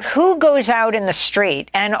talk about who goes out in the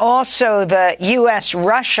street and also the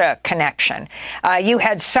U.S.-Russia connection? You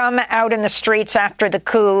had some out in the streets after the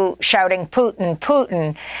coup shouting Putin,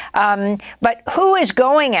 Putin. But who is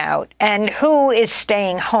going out and who is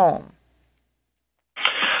staying home?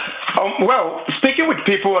 Well, speaking with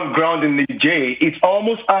people on ground in Niger, it's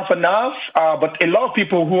almost half and half, but a lot of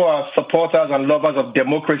people who are supporters and lovers of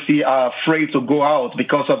democracy are afraid to go out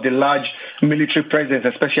because of the large military presence,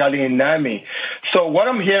 especially in Niamey. So what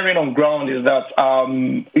I'm hearing on ground is that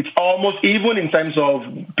it's almost even in terms of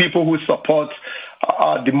people who support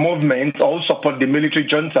the movement or support the military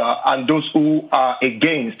junta and those who are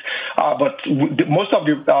against. But most of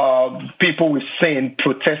the people we've seen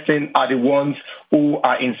protesting are the ones who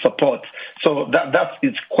are in support. So that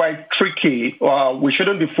is quite tricky. We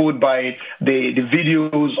shouldn't be fooled by the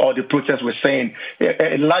videos or the protests we're seeing.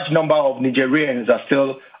 A large number of Nigerians are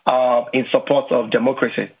still in support of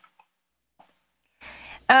democracy.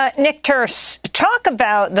 Nick Turse, talk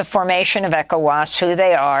about the formation of ECOWAS, who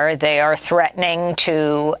they are. They are threatening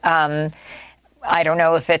to, I don't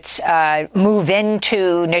know if it's move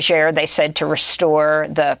into Niger, they said, to restore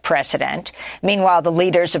the president. Meanwhile, the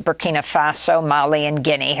leaders of Burkina Faso, Mali and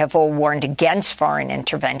Guinea have all warned against foreign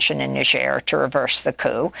intervention in Niger to reverse the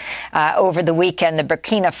coup. Over the weekend, the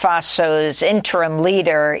Burkina Faso's interim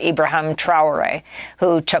leader, Ibrahim Traoré,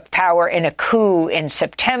 who took power in a coup in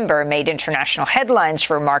September, made international headlines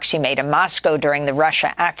for remarks he made in Moscow during the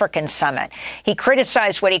Russia-African summit. He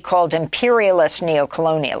criticized what he called imperialist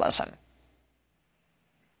neocolonialism.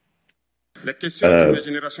 The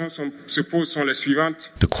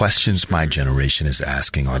questions my generation is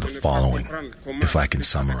asking are the following. If I can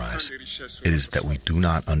summarize, it is that we do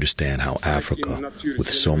not understand how Africa, with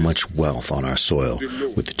so much wealth on our soil,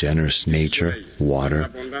 with generous nature, water,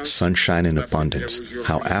 sunshine and abundance,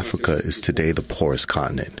 how Africa is today the poorest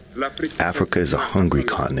continent. Africa is a hungry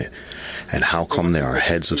continent, and how come there are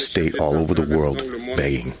heads of state all over the world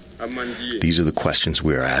begging? These are the questions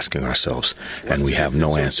we are asking ourselves, and we have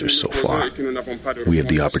no answers so far. We have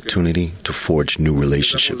the opportunity to forge new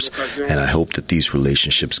relationships, and I hope that these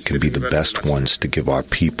relationships can be the best ones to give our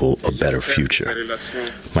people a better future.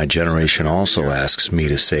 My generation also asks me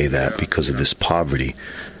to say that because of this poverty,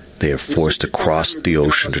 they are forced to cross the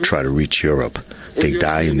ocean to try to reach Europe. They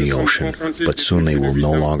die in the ocean, but soon they will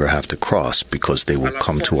no longer have to cross because they will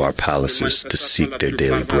come to our palaces to seek their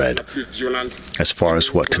daily bread. As far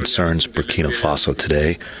as what concerns Burkina Faso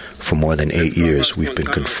today, for more than 8 years we've been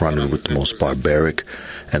confronted with the most barbaric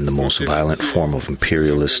and the most violent form of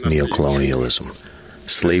imperialist neocolonialism.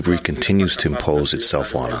 Slavery continues to impose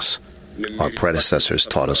itself on us. Our predecessors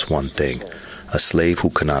taught us one thing: a slave who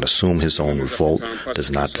cannot assume his own revolt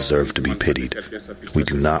does not deserve to be pitied. We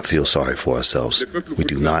do not feel sorry for ourselves. We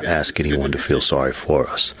do not ask anyone to feel sorry for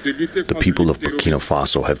us. The people of Burkina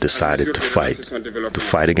Faso have decided to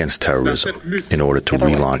fight against terrorism in order to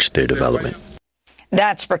relaunch their development.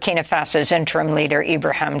 That's Burkina Faso's interim leader,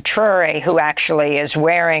 Ibrahim Traoré, who actually is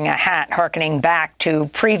wearing a hat harkening back to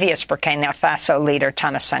previous Burkina Faso leader,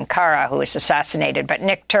 Thomas Sankara, who was assassinated. But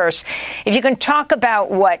Nick Turse, if you can talk about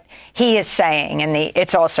what he is saying, and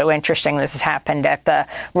it's also interesting this has happened at the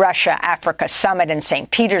Russia-Africa summit in St.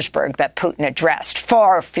 Petersburg that Putin addressed.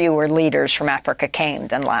 Far fewer leaders from Africa came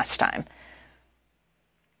than last time.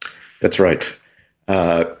 That's right.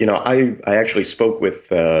 I actually spoke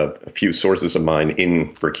with a few sources of mine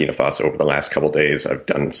in Burkina Faso over the last couple of days. I've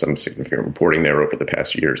done some significant reporting there over the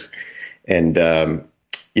past years. And,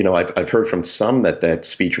 I've heard from some that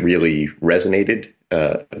speech really resonated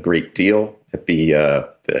a great deal, that the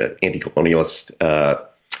anti-colonialist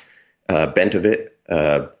bent of it,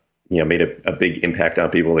 made a big impact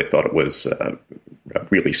on people. They thought it was a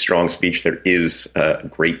really strong speech. There is a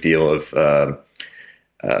great deal of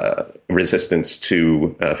resistance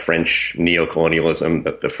to French neocolonialism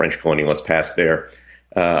that the French colonialists passed there.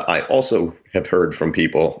 I also have heard from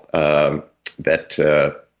people that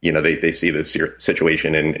they see the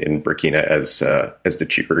situation in Burkina as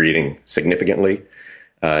deteriorating significantly.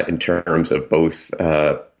 in terms of both,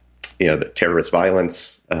 the terrorist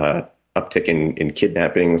violence, uptick in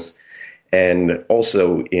kidnappings, and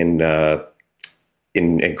also in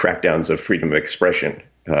crackdowns of freedom of expression,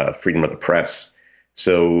 freedom of the press.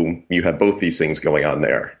 So you have both these things going on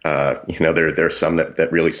there. There are some that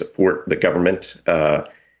really support the government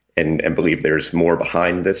and believe there's more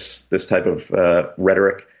behind this type of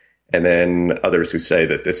rhetoric, and then others who say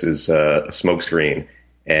that this is a smokescreen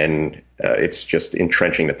and it's just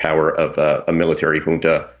entrenching the power of a military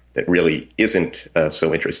junta that really isn't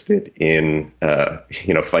so interested in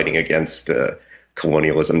fighting against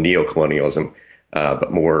colonialism, neocolonialism,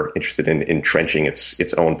 but more interested in entrenching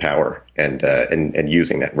its own power and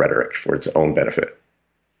using that rhetoric for its own benefit.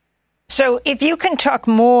 So if you can talk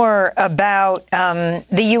more about the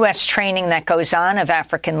U.S. training that goes on of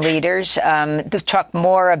African leaders, talk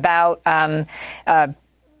more about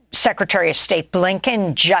Secretary of State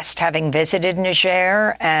Blinken just having visited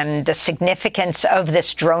Niger and the significance of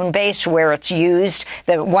this drone base, where it's used,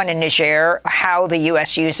 the one in Niger, how the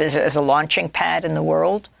U.S. uses it as a launching pad in the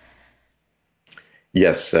world.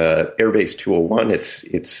 Yes, Airbase 201.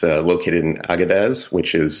 It's located in Agadez,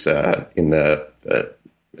 which is in the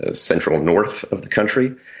central north of the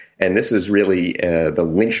country, and this is really the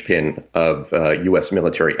linchpin of U.S.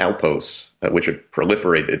 military outposts, which have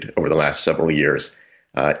proliferated over the last several years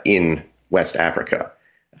in West Africa.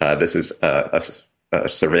 This is a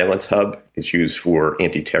surveillance hub. It's used for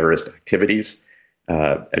anti-terrorist activities.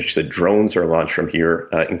 As you said, drones are launched from here,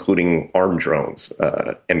 including armed drones,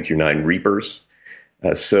 MQ-9 Reapers.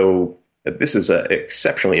 So this is an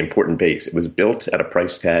exceptionally important base. It was built at a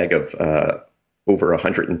price tag of over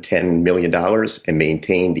 $110 million and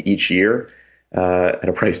maintained each year at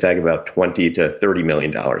a price tag of about $20 to $30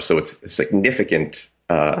 million. So it's a significant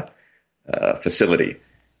facility.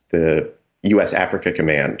 The U.S. Africa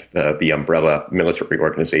Command, the umbrella military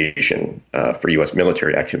organization for U.S.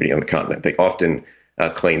 military activity on the continent, they often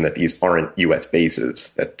claim that these aren't U.S.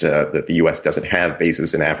 bases, that the U.S. doesn't have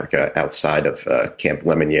bases in Africa outside of Camp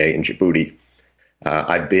Lemonnier in Djibouti.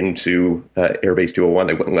 I've been to Airbase 201.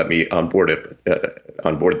 They wouldn't let me on board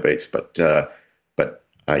the base, but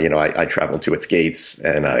I traveled to its gates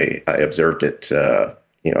and I observed it,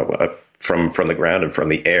 from the ground and from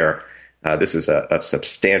the air. This is a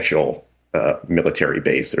substantial military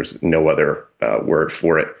base. There's no other word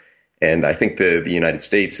for it. And I think the United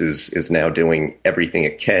States is now doing everything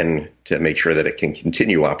it can to make sure that it can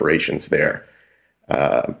continue operations there.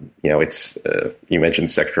 You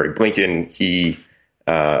mentioned Secretary Blinken. He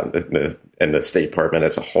and the State Department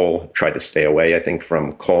as a whole tried to stay away, I think,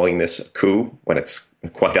 from calling this a coup when it's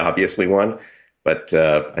quite obviously one. But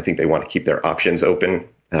I think they want to keep their options open.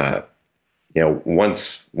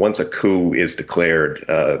 Once a coup is declared,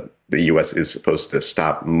 the U.S. is supposed to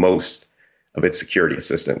stop most of its security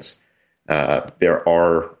assistance. There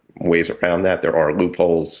are ways around that. There are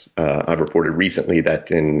loopholes. I've reported recently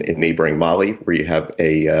that in neighboring Mali, where you have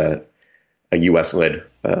a U.S.-led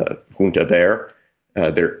junta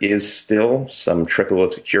there is still some trickle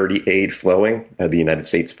of security aid flowing. The United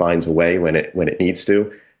States finds a way when it needs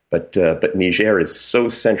to. But Niger is so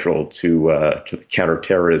central to the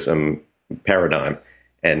counterterrorism paradigm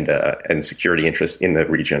and security interests in the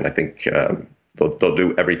region. I think they'll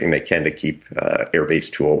do everything they can to keep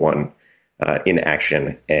Airbase 201 in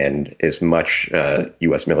action and as much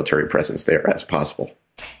U.S. military presence there as possible.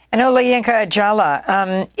 And Olayinka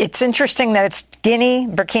Ajala, it's interesting that it's Guinea,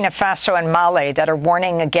 Burkina Faso, and Mali that are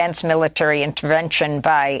warning against military intervention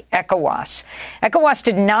by ECOWAS. ECOWAS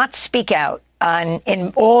did not speak out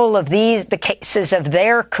in all of the cases of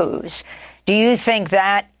their coups. Do you think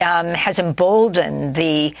that has emboldened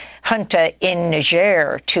the junta in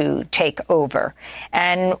Niger to take over?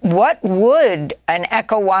 And what would an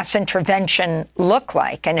ECOWAS intervention look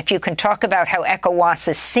like? And if you can talk about how ECOWAS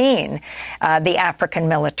has seen the African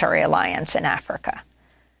military alliance in Africa.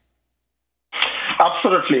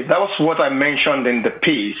 Absolutely. That was what I mentioned in the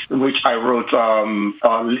piece, which I wrote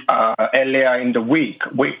earlier in the week,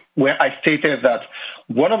 where I stated that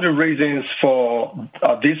one of the reasons for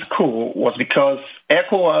this coup was because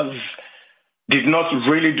ECOWAS did not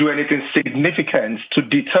really do anything significant to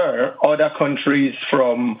deter other countries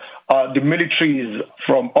from the militaries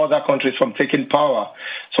from other countries from taking power.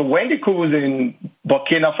 So when the coups in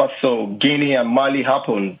Burkina Faso, Guinea, and Mali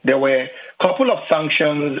happened, there were a couple of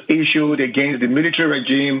sanctions issued against the military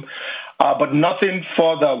regime, but nothing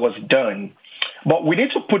further was done. But we need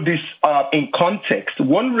to put this in context.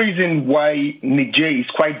 One reason why Niger is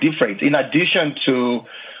quite different, in addition to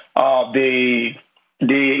the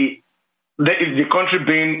the country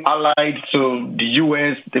being allied to the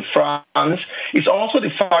U.S., the France, it's also the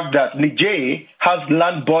fact that Niger has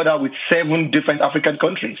land border with 7 different African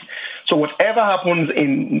countries. So whatever happens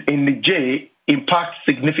in Niger impacts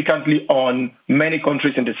significantly on many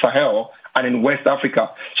countries in the Sahel and in West Africa.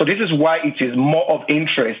 So this is why it is more of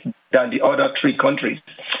interest than the other 3 countries.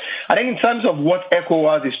 I think in terms of what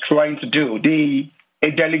ECOWAS is trying to do,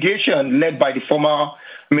 a delegation led by the former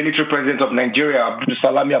military president of Nigeria,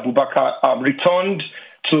 Abdulsalami Abubakar, returned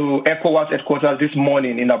to ECOWAS headquarters this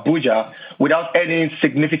morning in Abuja without any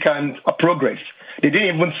significant progress. They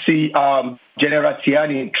didn't even see General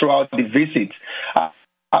Tiani throughout the visit.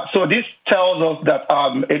 So this tells us that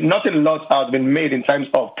not a lot has been made in terms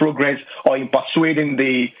of progress or in persuading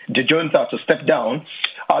the junta to step down.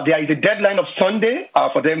 There is a deadline of Sunday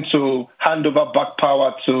for them to hand over back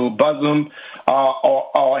power to Bazoum,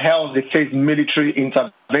 or else they face military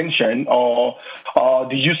intervention or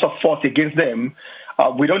the use of force against them.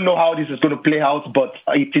 We don't know how this is going to play out, but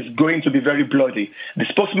it is going to be very bloody. The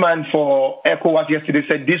spokesman for ECOWAS yesterday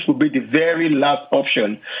said this would be the very last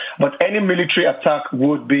option, but any military attack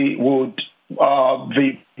would be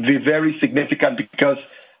very significant because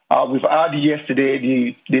we've heard yesterday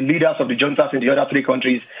the leaders of the juntas in the other 3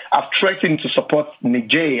 countries have threatened to support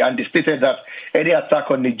Niger, and they stated that any attack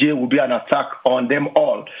on Niger will be an attack on them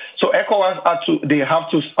all. So ECOWAS have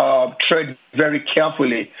to tread very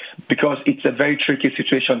carefully because it's a very tricky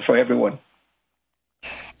situation for everyone.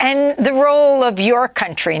 And the role of your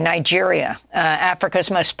country, Nigeria,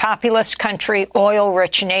 Africa's most populous country,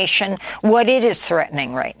 oil-rich nation, what it is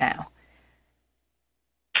threatening right now?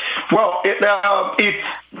 Well, it's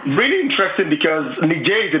really interesting because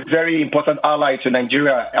Niger is a very important ally to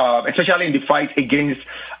Nigeria, especially in the fight against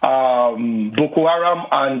Boko Haram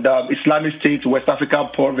and Islamic State, West African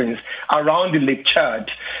province around the Lake Chad.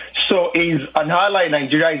 So is an ally in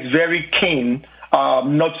Nigeria is very keen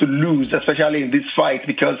not to lose, especially in this fight,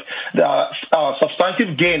 because the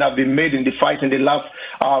substantive gain have been made in the fight in the last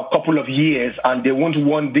couple of years, and they won't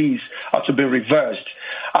want these to be reversed.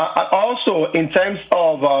 Also, in terms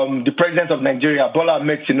of the president of Nigeria, Bola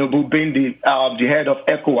Ahmed Tinubu, being the head of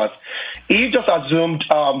ECOWAS, he just assumed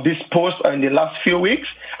this post in the last few weeks,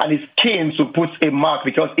 and is keen to put a mark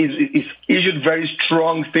because he's issued very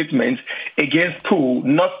strong statements against coup,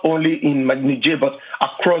 not only in Niger but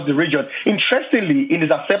across the region. Interestingly, in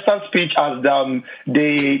his acceptance speech as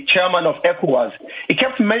the chairman of ECOWAS, he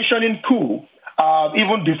kept mentioning coup.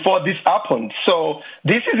 Even before this happened. So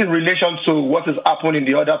this is in relation to what has happened in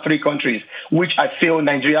the other 3 countries, which I feel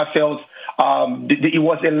Nigeria felt it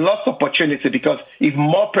was a lost opportunity, because if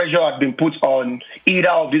more pressure had been put on either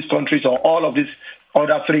of these countries or all of these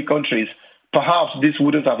other 3 countries, perhaps this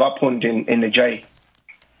wouldn't have happened in Niger.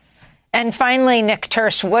 And finally, Nick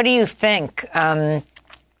Turse, what do you think?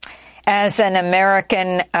 As an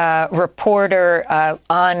American reporter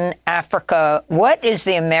on Africa, what is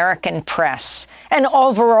the American press and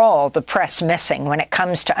overall the press missing when it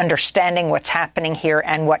comes to understanding what's happening here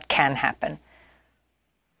and what can happen?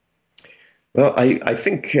 Well, I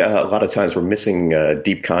think a lot of times we're missing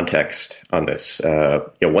deep context on this.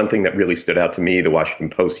 One thing that really stood out to me, the Washington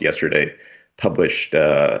Post yesterday published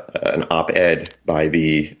an op-ed by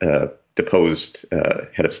the deposed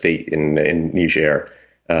head of state in Niger,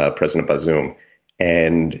 President Bazoum.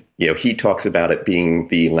 And, he talks about it being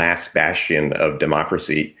the last bastion of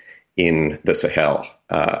democracy in the Sahel.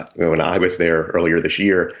 When I was there earlier this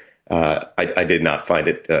year, I did not find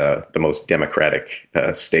it the most democratic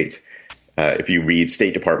state. If you read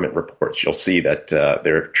State Department reports, you'll see that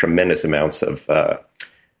there are tremendous amounts of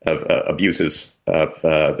abuses of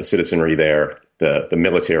the citizenry there. The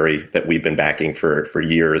military that we've been backing for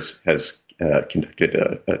years has conducted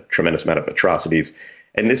a tremendous amount of atrocities.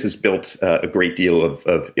 And this has built a great deal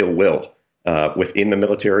of ill will within the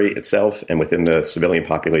military itself and within the civilian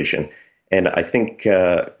population. And I think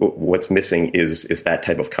what's missing is that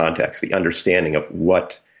type of context, the understanding of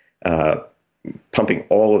what pumping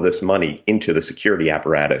all of this money into the security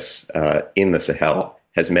apparatus in the Sahel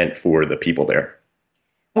has meant for the people there.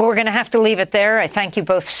 Well, we're going to have to leave it there. I thank you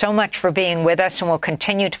both so much for being with us, and we'll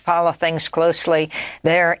continue to follow things closely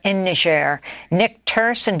there in Niger. Nick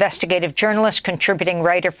Turse, investigative journalist, contributing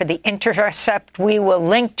writer for The Intercept. We will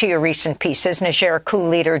link to your recent pieces. Niger coup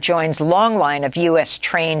leader joins long line of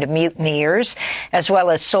U.S.-trained mutineers, as well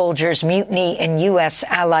as soldiers' mutiny in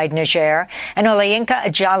U.S.-allied Niger. And Olayinka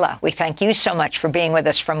Ajala, we thank you so much for being with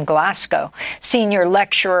us from Glasgow, senior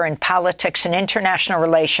lecturer in politics and international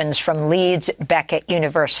relations from Leeds Beckett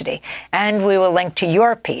University. And we will link to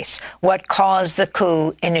your piece, What Caused the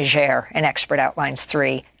Coup in Niger, an expert outlines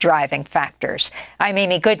 3 driving factors. I'm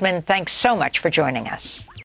Amy Goodman. Thanks so much for joining us.